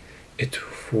radiotherapy, it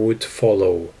would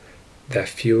follow that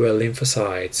fewer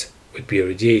lymphocytes would be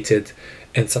irradiated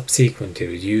and subsequently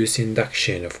reduce the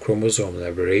induction of chromosomal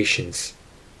aberrations.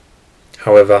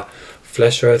 However,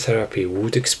 flash radiotherapy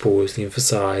would expose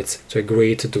lymphocytes to a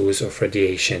greater dose of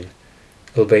radiation,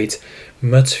 albeit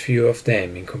much fewer of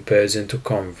them in comparison to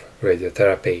conv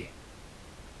radiotherapy.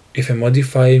 If a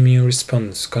modified immune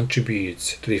response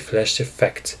contributes to the flash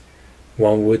effect,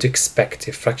 one would expect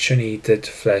a fractionated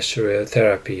flash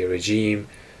radiotherapy regime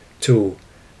to,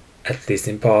 at least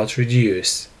in part,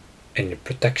 reduce any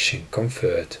protection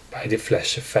conferred by the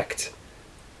flash effect.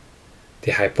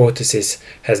 The hypothesis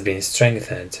has been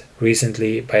strengthened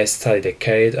recently by a study that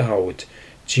carried out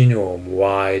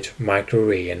genome-wide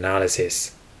microarray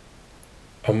analysis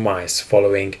on mice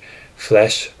following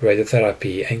flash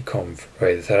radiotherapy and conv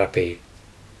radiotherapy.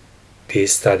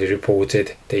 This study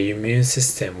reported the immune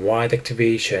system-wide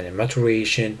activation and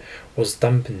maturation was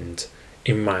dampened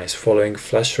in mice following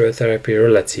flash radiotherapy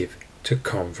relative to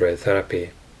conv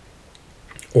radiotherapy.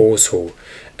 Also,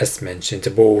 as mentioned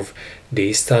above,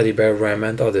 the study by Ram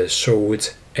and others showed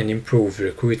an improved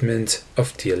recruitment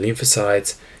of T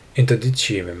lymphocytes into the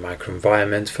tumor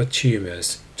microenvironment for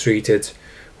tumors treated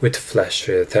with flash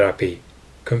radiotherapy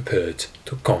compared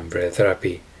to conv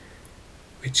radiotherapy,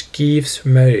 which gives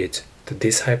merit to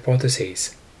this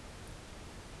hypothesis.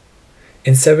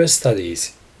 In several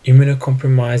studies,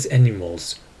 immunocompromised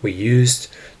animals were used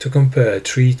to compare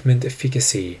treatment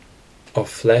efficacy of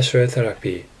flash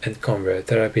radiotherapy and conv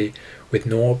radiotherapy with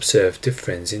no observed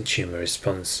difference in tumor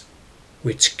response,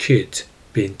 which could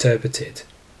be interpreted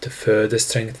to further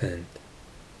strengthen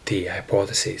the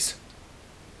hypothesis.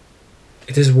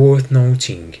 It is worth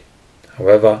noting,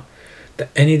 however, that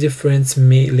any difference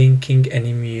linking an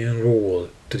immune role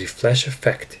to the flash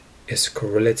effect is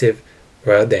correlative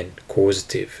rather than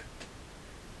causative.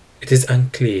 It is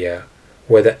unclear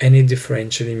whether any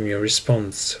differential immune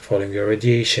response following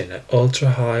irradiation at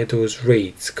ultra-high dose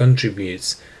rates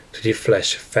contributes to the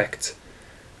flash effect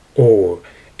or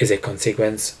is a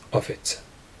consequence of it.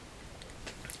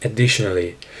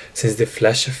 Additionally, since the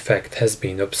flash effect has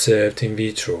been observed in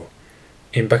vitro,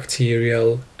 in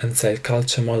bacterial and cell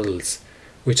culture models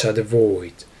which are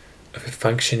devoid of a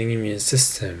functioning immune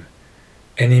system,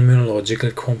 an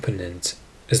immunological component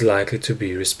is likely to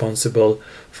be responsible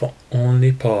for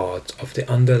only part of the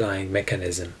underlying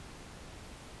mechanism.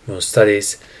 More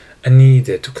studies are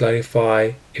needed to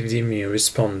clarify if the immune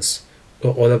response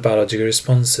or other biological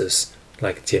responses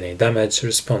like DNA damage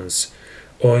response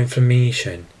or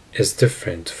inflammation is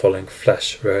different following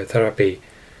flash radiotherapy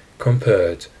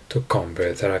compared to conv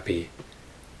radiotherapy,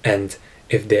 and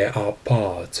if they are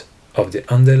part of the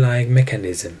underlying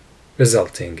mechanism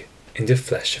resulting in the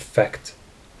flash effect.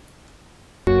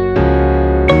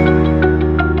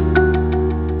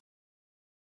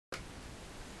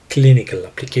 Clinical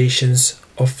applications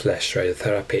of flash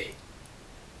radiotherapy.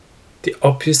 The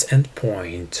obvious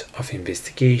endpoint of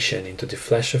investigation into the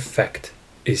flash effect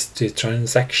is the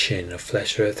transaction of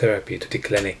flash radiotherapy to the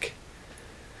clinic.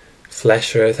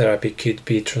 Flash radiotherapy could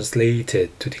be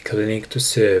translated to the clinic to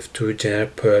serve two general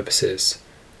purposes.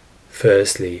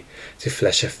 Firstly, the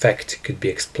flash effect could be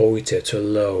exploited to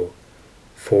allow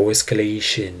for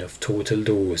escalation of total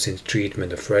dose in the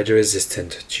treatment of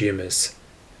radioresistant tumors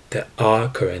that are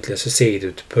currently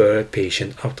associated with poor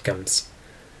patient outcomes.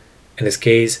 In this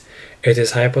case, it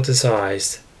is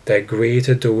hypothesized that a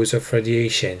greater dose of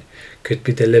radiation could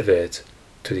be delivered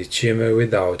to the tumor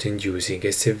without inducing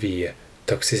a severe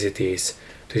toxicities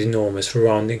to the normal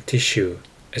surrounding tissue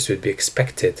as would be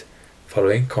expected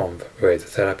following conv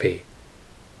radiotherapy.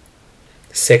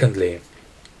 Secondly,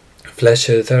 flash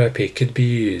radiotherapy could be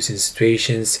used in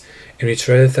situations in which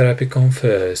radiotherapy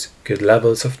confers good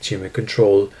levels of tumor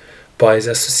control but is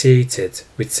associated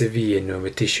with severe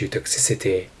normal tissue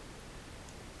toxicity.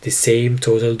 The same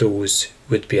total dose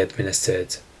would be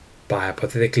administered, but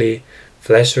hypothetically,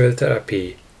 flash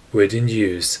radiotherapy would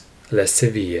induce less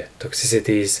severe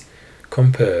toxicities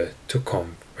compared to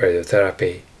conv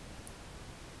radiotherapy.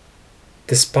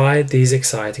 Despite these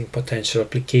exciting potential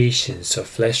applications of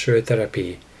flash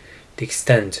radiotherapy, the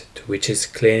extent to which it is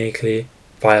clinically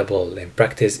viable in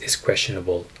practice is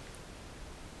questionable.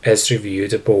 As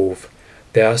reviewed above,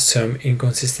 there are some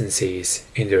inconsistencies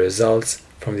in the results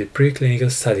from the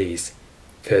preclinical studies.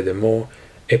 Furthermore,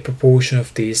 a proportion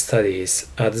of these studies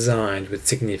are designed with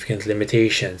significant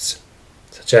limitations,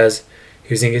 such as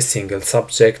using a single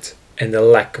subject and the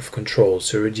lack of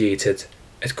controls irradiated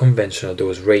at conventional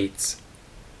dose rates.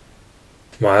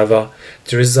 Moreover,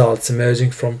 the results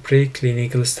emerging from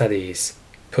preclinical studies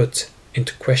put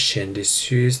into question the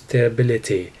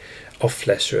suitability of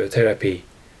flash radiotherapy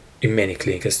in many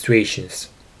clinical situations.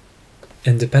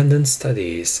 Independent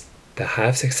studies that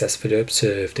have successfully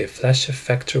observed a flash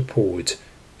effect report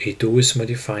a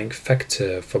dose-modifying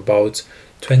factor of about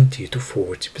 20 to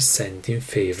 40% in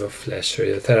favor of flash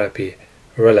radiotherapy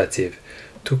relative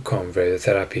to conv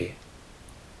radiotherapy.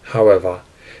 However,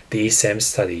 these same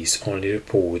studies only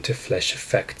report a flash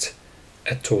effect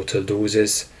at total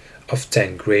doses of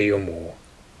 10 gray or more.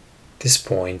 This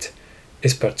point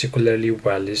is particularly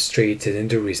well illustrated in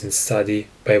the recent study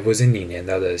by Vozinini and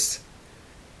others.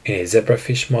 In a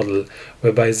zebrafish model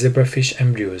whereby zebrafish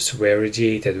embryos were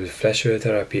irradiated with flash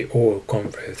radiotherapy or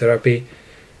COM therapy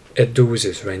at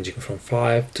doses ranging from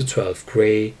 5 to 12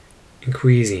 gray,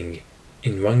 increasing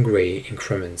in 1 gray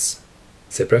increments.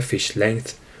 Zebrafish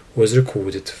length was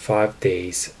recorded 5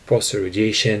 days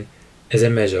post-irradiation as a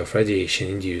measure of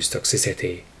radiation-induced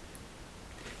toxicity.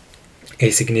 A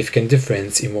significant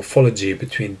difference in morphology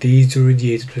between these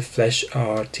irradiated with flash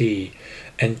RT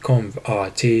and COM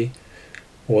RT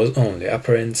was only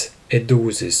apparent at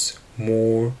doses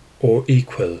more or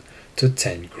equal to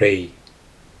 10 gray.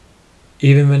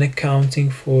 Even when accounting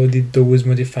for the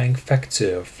dose-modifying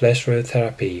factor of flash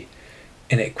radiotherapy,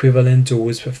 an equivalent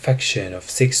dose per fraction of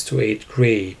 6 to 8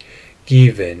 gray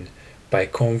given by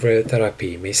COM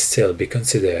radiotherapy may still be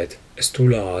considered as too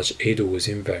large a dose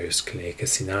in various clinical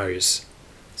scenarios,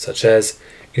 such as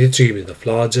in the treatment of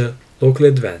larger, locally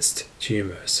advanced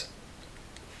tumors.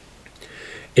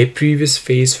 A previous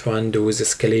phase 1 dose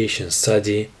escalation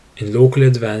study in locally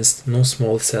advanced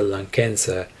non-small cell lung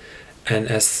cancer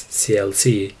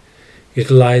NSCLC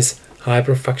utilized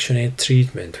hyperfractionated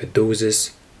treatment with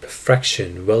doses per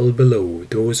fraction well below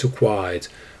those required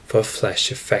for a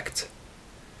flash effect.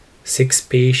 6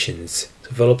 patients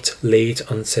developed late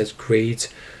onset grade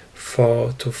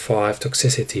 4 to 5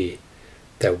 toxicity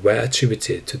that were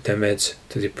attributed to damage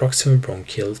to the proximal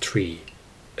bronchial tree,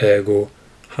 ergo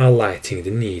highlighting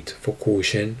the need for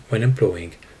caution when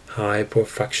employing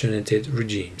hyperfractionated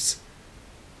regimes.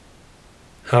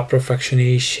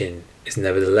 Hyperfractionation is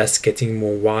nevertheless getting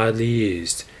more widely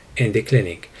used in the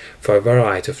clinic for a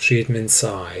variety of treatment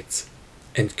sites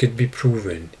and could be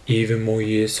proven even more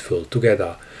useful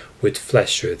together with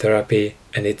flash radiotherapy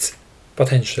and its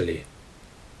potentially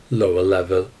lower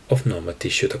level of normal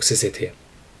tissue toxicity.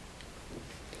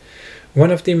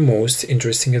 One of the most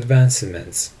interesting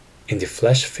advancements in the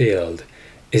flash field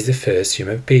is the first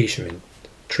human patient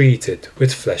treated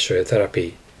with flash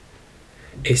radiotherapy.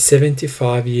 A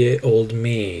 75-year-old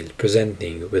male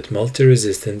presenting with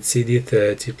multi-resistant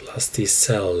CD30 plus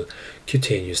T-cell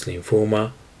cutaneous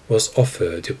lymphoma was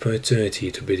offered the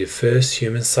opportunity to be the first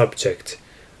human subject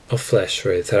of flash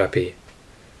radiotherapy.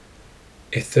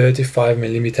 A 35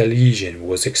 mm lesion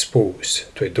was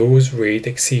exposed to a dose rate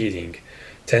exceeding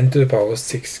 10 to the power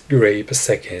 6 gray per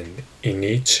second in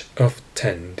each of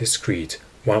 10 discrete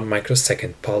 1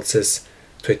 microsecond pulses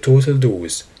to a total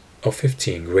dose of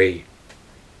 15 gray.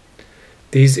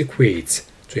 This equates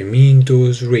to a mean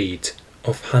dose rate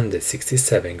of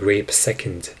 167 gray per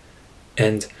second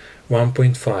and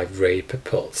 1.5 gray per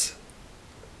pulse.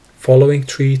 Following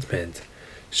treatment,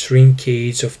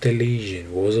 shrinkage of the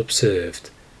lesion was observed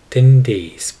 10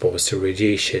 days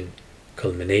post-irradiation,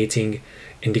 culminating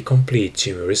in the complete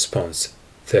tumor response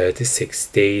 36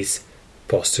 days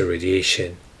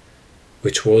post-irradiation,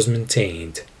 which was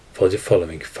maintained for the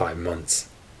following 5 months.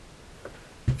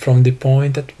 From the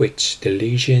point at which the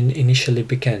lesion initially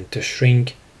began to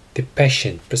shrink, the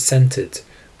patient presented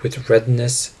with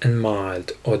redness and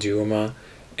mild oedema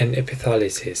and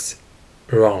epithelis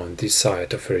around the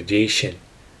site of irradiation.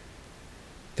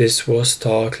 This was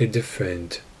starkly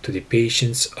different to the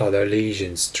patient's other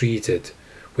lesions treated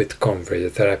with COM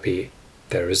radiotherapy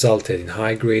that resulted in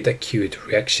high-grade acute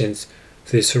reactions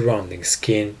to the surrounding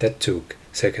skin that took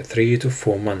circa 3 to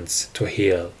 4 months to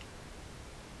heal.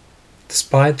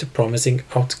 Despite the promising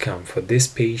outcome for this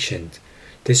patient,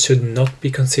 this should not be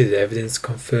considered evidence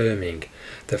confirming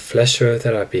that flash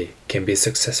radiotherapy can be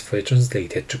successfully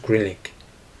translated to clinic.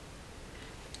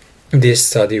 This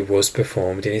study was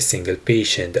performed in a single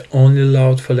patient that only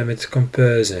allowed for limited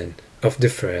comparison of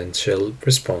differential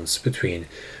response between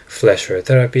flash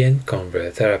radiotherapy and COM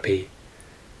radiotherapy.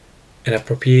 An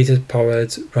appropriated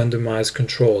powered randomized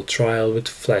controlled trial with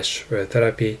flash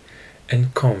radiotherapy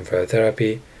and COM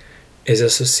radiotherapy is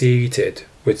associated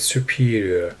with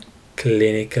superior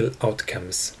clinical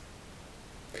outcomes.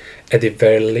 At the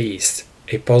very least,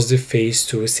 a positive phase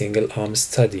 2 single-arm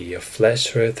study of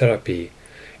flash radiotherapy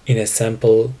in a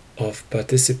sample of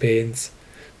participants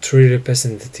truly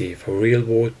representative for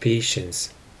real-world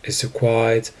patients is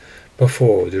required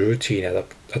before the routine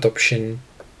adoption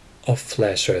of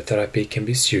flash radiotherapy can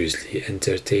be seriously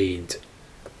entertained.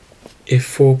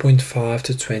 If 4.5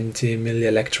 to 20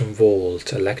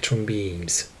 millielectron-volt electron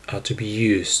beams are to be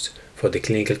used for the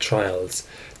clinical trials,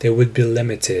 they would be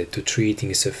limited to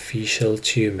treating superficial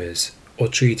tumors or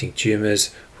treating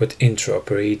tumors with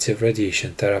intraoperative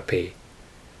radiation therapy.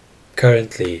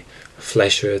 Currently,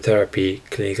 flash radiotherapy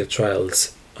clinical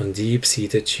trials on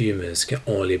deep-seated tumors can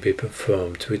only be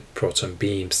performed with proton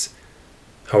beams.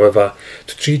 However,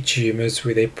 to treat tumors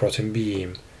with a proton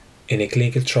beam in a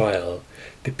clinical trial,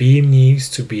 the beam needs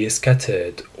to be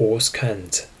scattered or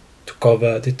scanned to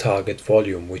cover the target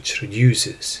volume, which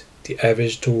reduces the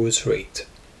average dose rate.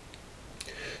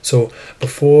 So,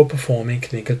 before performing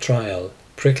clinical trial,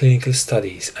 preclinical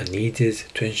studies are needed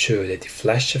to ensure that the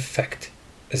flash effect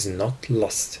is not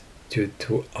lost due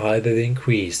to either the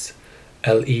increased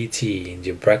LET in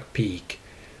the Bragg peak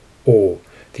or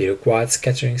the required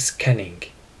scattering scanning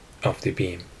of the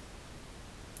beam.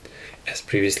 As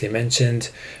previously mentioned,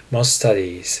 most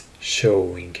studies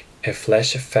showing a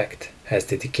flash effect has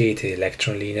dedicated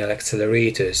electron linear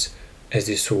accelerators as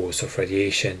the source of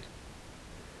radiation.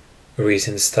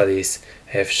 Recent studies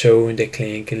have shown that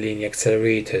clinical linear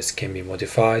accelerators can be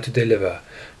modified to deliver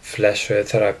flash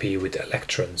radiotherapy with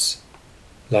electrons,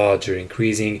 larger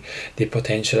increasing the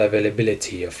potential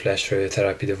availability of flash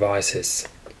radiotherapy devices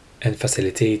and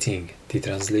facilitating the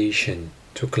translation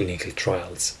to clinical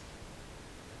trials.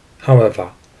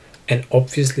 However, an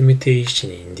obvious limitation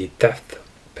in the depth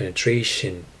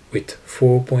penetration with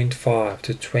 4.5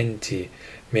 to 20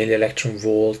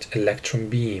 millielectron-volt electron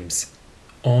beams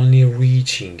only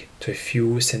reaching to a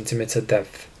few centimeter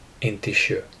depth in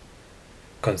tissue.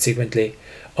 Consequently,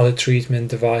 other treatment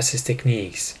devices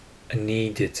techniques are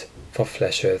needed for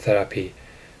flash radiotherapy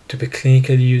to be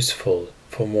clinically useful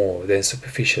for more than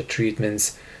superficial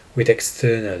treatments with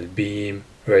external beam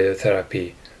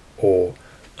radiotherapy or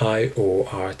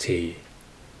IORT.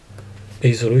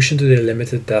 A solution to the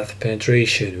limited depth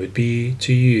penetration would be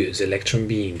to use electron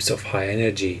beams of high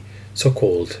energy,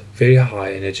 so-called very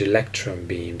high energy electron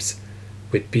beams,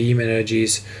 with beam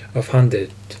energies of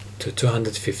 100 to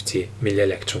 250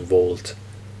 millielectron volt.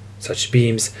 Such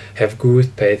beams have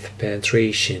good path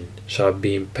penetration, sharp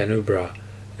beam penumbra,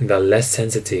 and are less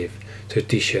sensitive to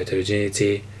tissue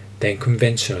heterogeneity than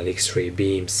conventional X-ray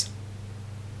beams.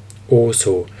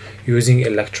 Also, using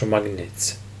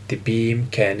electromagnets, the beam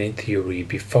can in theory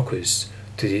be focused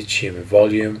to the tumor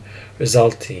volume,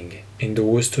 resulting in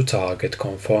dose to target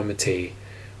conformity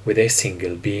with a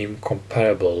single beam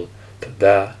comparable to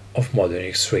that of modern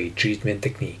X-ray treatment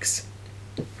techniques.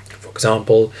 For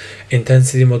example,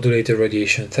 intensity modulated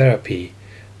radiation therapy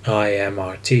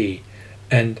IMRT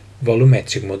and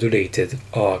volumetric modulated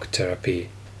arc therapy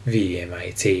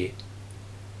VMIT.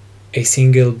 A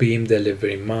single beam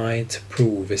delivery might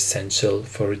prove essential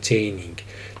for retaining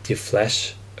the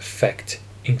flash effect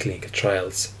in clinical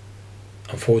trials.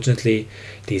 Unfortunately,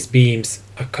 these beams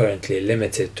are currently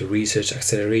limited to research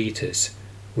accelerators,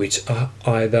 which are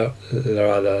either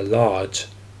rather large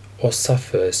or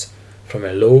suffers from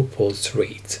a low pulse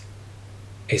rate,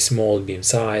 a small beam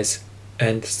size,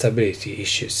 and stability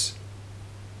issues.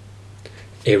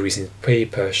 A recent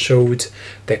paper showed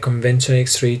that conventional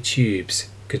X-ray tubes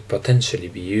could potentially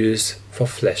be used for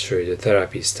flash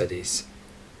radiotherapy studies.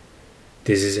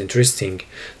 This is interesting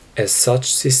as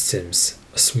such systems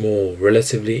are small,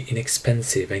 relatively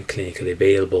inexpensive, and clinically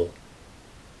available.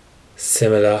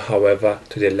 Similar, however,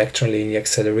 to the electron linear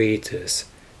accelerators,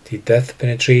 the depth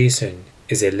penetration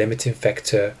is a limiting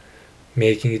factor,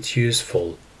 making it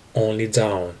useful only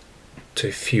down to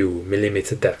a few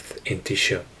millimeter depth in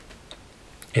tissue.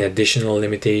 An additional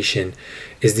limitation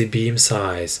is the beam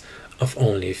size of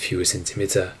only a few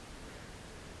centimeters.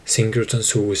 Synchrotron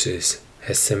sources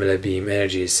has similar beam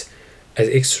energies as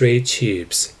X-ray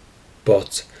tubes,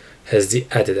 but has the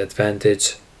added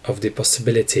advantage of the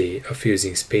possibility of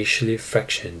using spatially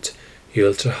fractioned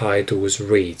ultra-high dose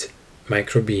rate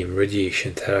microbeam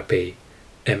radiation therapy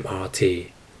MRT.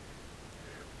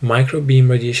 Microbeam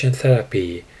radiation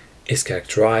therapy is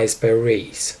characterized by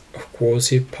arrays of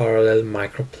quasi-parallel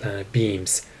microplanar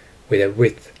beams with a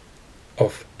width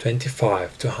of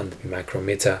 25 to 100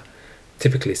 micrometer,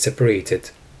 typically separated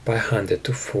by 100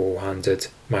 to 400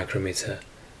 micrometer.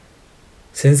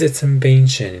 Since its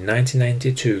invention in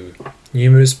 1992,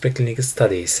 numerous preclinical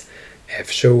studies have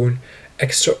shown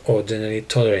extraordinary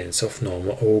tolerance of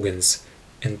normal organs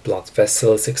in blood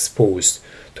vessels exposed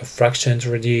to fractioned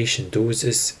radiation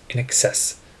doses in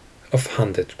excess of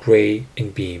 100 Gray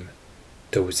in beam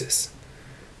doses,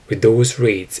 with dose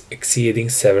rates exceeding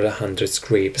several hundreds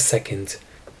Gray per second.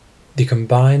 The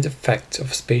combined effect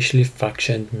of spatially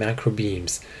fractioned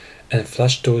macrobeams and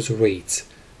flash dose rates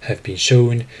have been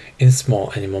shown in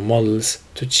small animal models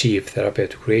to achieve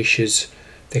therapeutic ratios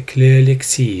that clearly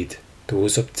exceed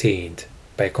those obtained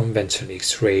by conventional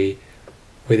X-ray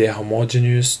with a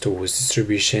homogeneous dose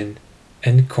distribution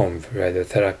and conv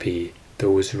radiotherapy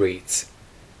dose rates.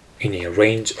 in a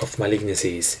range of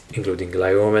malignancies, including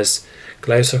gliomas,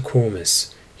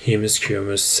 gliosarcomas,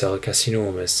 humus cell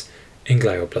carcinomas, and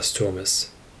glioblastomas.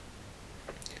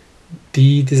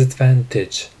 The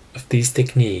disadvantage of this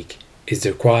technique is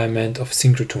the requirement of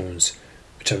synchrotrons,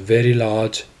 which are very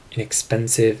large,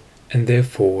 inexpensive, and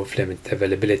therefore of limited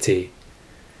availability.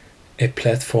 A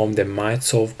platform that might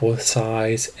solve both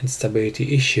size and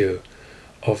stability issue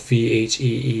of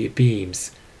VHEE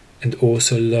beams and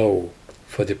also allow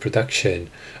for the production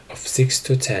of 6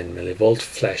 to 10 mV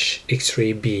flash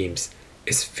X-ray beams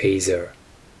is Phaser.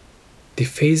 The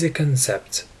Phaser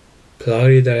concept,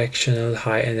 pluridirectional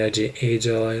high-energy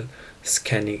agile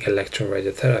scanning electron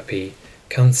radiotherapy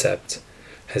concept,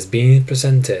 has been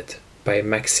presented by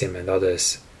Maxim and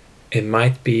others. It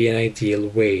might be an ideal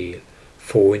way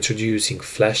for introducing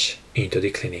flash into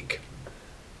the clinic.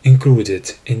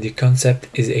 Included in the concept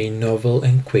is a novel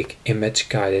and quick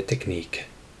image-guided technique.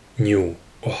 New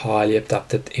or highly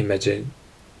adapted image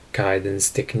guidance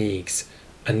techniques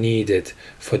are needed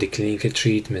for the clinical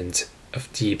treatment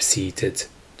of deep-seated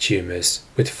tumors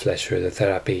with flash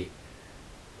radiotherapy.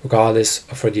 Regardless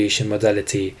of radiation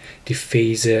modality, the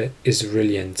Phaser is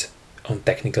reliant on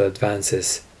technical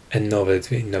advances and novel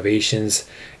innovations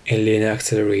in linear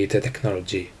accelerator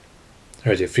technology,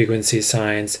 radiofrequency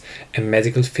science, and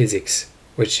medical physics,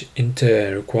 which in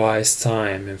turn requires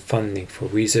time and funding for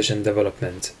research and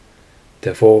development.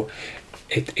 Therefore,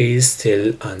 it is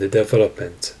still under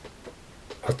development.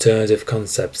 Alternative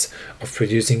concepts of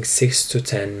producing 6 to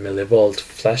 10 mV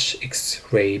flash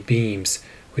X-ray beams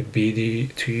would be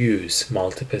to use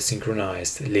multiple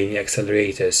synchronized linear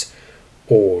accelerators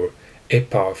or a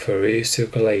powerful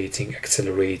recirculating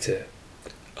accelerator.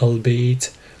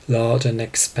 Albeit large and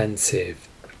expensive,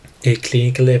 a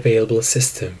clinically available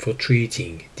system for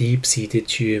treating deep-seated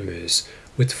tumors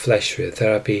with flash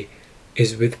radiotherapy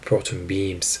is with proton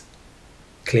beams.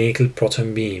 Clinical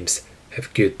proton beams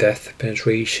have good depth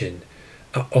penetration,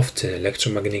 are often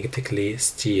electromagnetically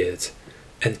steered,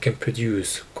 and can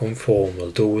produce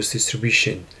conformal dose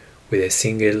distribution with a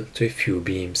single to a few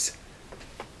beams.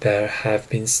 There have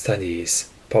been studies,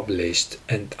 published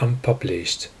and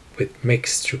unpublished, with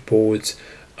mixed reports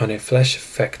on a flash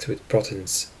effect with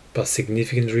protons, but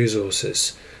significant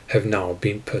resources have now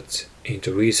been put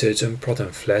into research on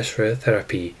proton flash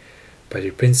radiotherapy by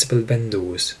the principal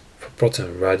vendors for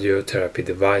proton radiotherapy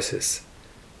devices,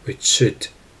 which should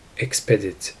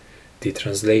expedite the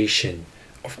translation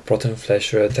of proton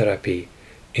flash radiotherapy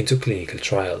into clinical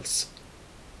trials.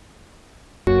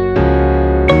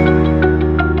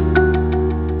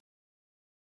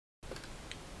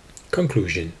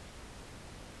 Conclusion.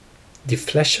 The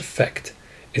flash effect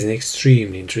is an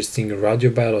extremely interesting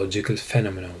radiobiological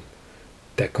phenomenon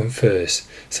that confers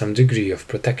some degree of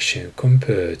protection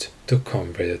compared to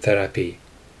COM radiotherapy.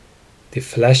 The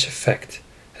flash effect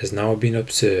has now been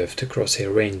observed across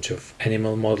a range of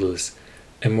animal models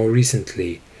and more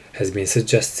recently has been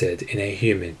suggested in a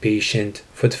human patient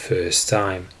for the first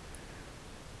time.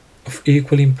 Of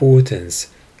equal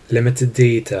importance, limited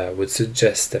data would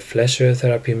suggest that flash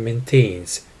radiotherapy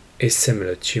maintains a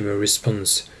similar tumor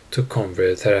response to COM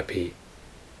radiotherapy.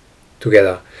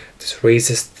 Together, this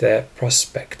raises the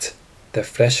prospect that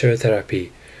flash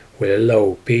radiotherapy will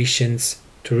allow patients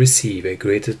to receive a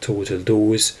greater total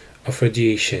dose of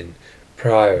radiation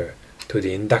prior to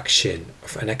the induction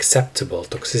of unacceptable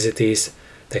toxicities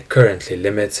that currently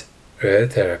limit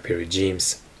radiotherapy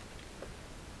regimes.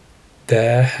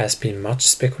 There has been much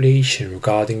speculation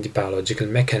regarding the biological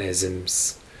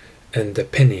mechanisms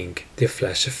underpinning the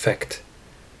flash effect.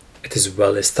 It is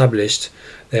well established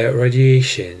that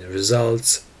radiation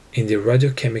results in the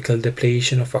radiochemical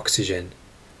depletion of oxygen.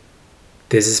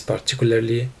 This is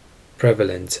particularly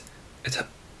prevalent at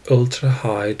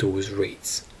ultra-high dose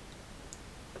rates.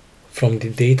 From the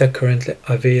data currently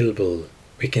available,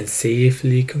 we can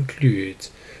safely conclude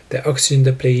that oxygen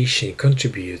depletion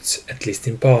contributes, at least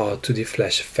in part, to the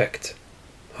flash effect.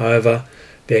 However,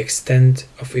 the extent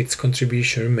of its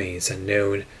contribution remains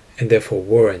unknown and therefore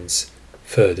warrants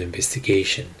further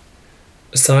investigation.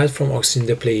 Aside from oxygen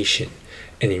depletion,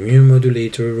 an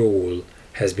immunomodulatory role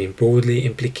has been broadly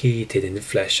implicated in the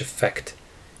flash effect,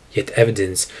 yet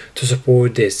evidence to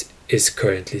support this is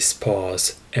currently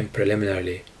sparse and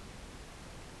preliminary.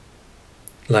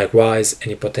 Likewise,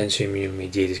 any potential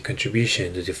immune-mediated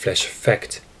contribution to the flash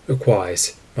effect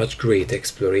requires much greater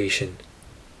exploration.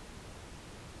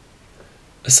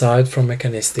 Aside from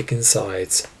mechanistic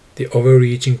insights, the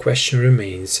overreaching question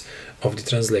remains of the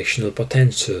translational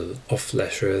potential of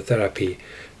flash radiotherapy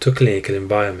to clinical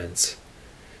environments.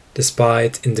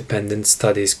 Despite independent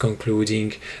studies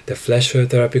concluding that flash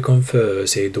radiotherapy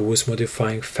confers a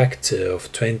dose-modifying factor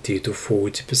of 20 to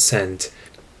 40%,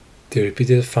 the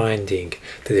repeated finding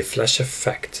that the flash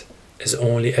effect is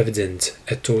only evident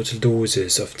at total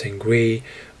doses of 10 gray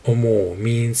or more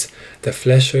means that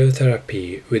flash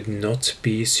radiotherapy would not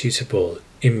be suitable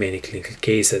in many clinical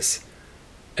cases.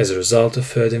 As a result of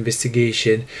further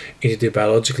investigation into the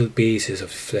biological basis of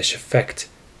the flash effect,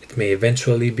 it may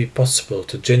eventually be possible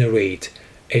to generate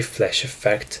a flash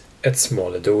effect at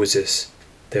smaller doses,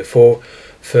 therefore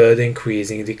further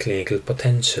increasing the clinical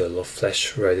potential of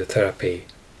flash radiotherapy.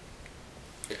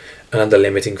 Another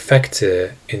limiting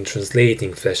factor in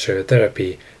translating flash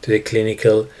radiotherapy to the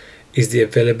clinical is the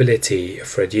availability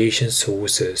of radiation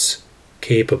sources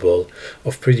capable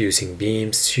of producing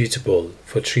beams suitable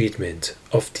for treatment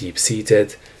of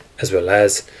deep-seated as well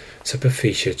as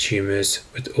superficial tumors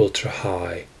with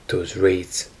ultra-high dose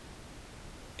rates.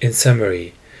 In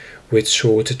summary, with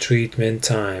shorter treatment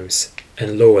times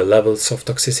and lower levels of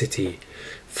toxicity,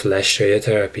 flash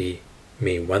radiotherapy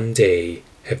may one day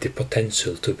have the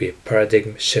potential to be a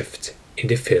paradigm shift in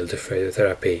the field of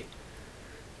radiotherapy.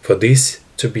 For this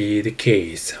to be the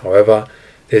case, however,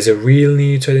 there is a real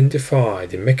need to identify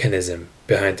the mechanism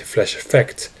behind the flash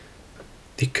effect.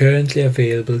 The currently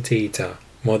available data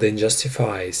more than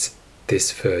justifies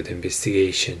this further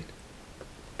investigation.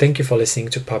 Thank you for listening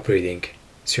to Pub Reading.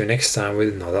 See you next time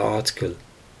with another article.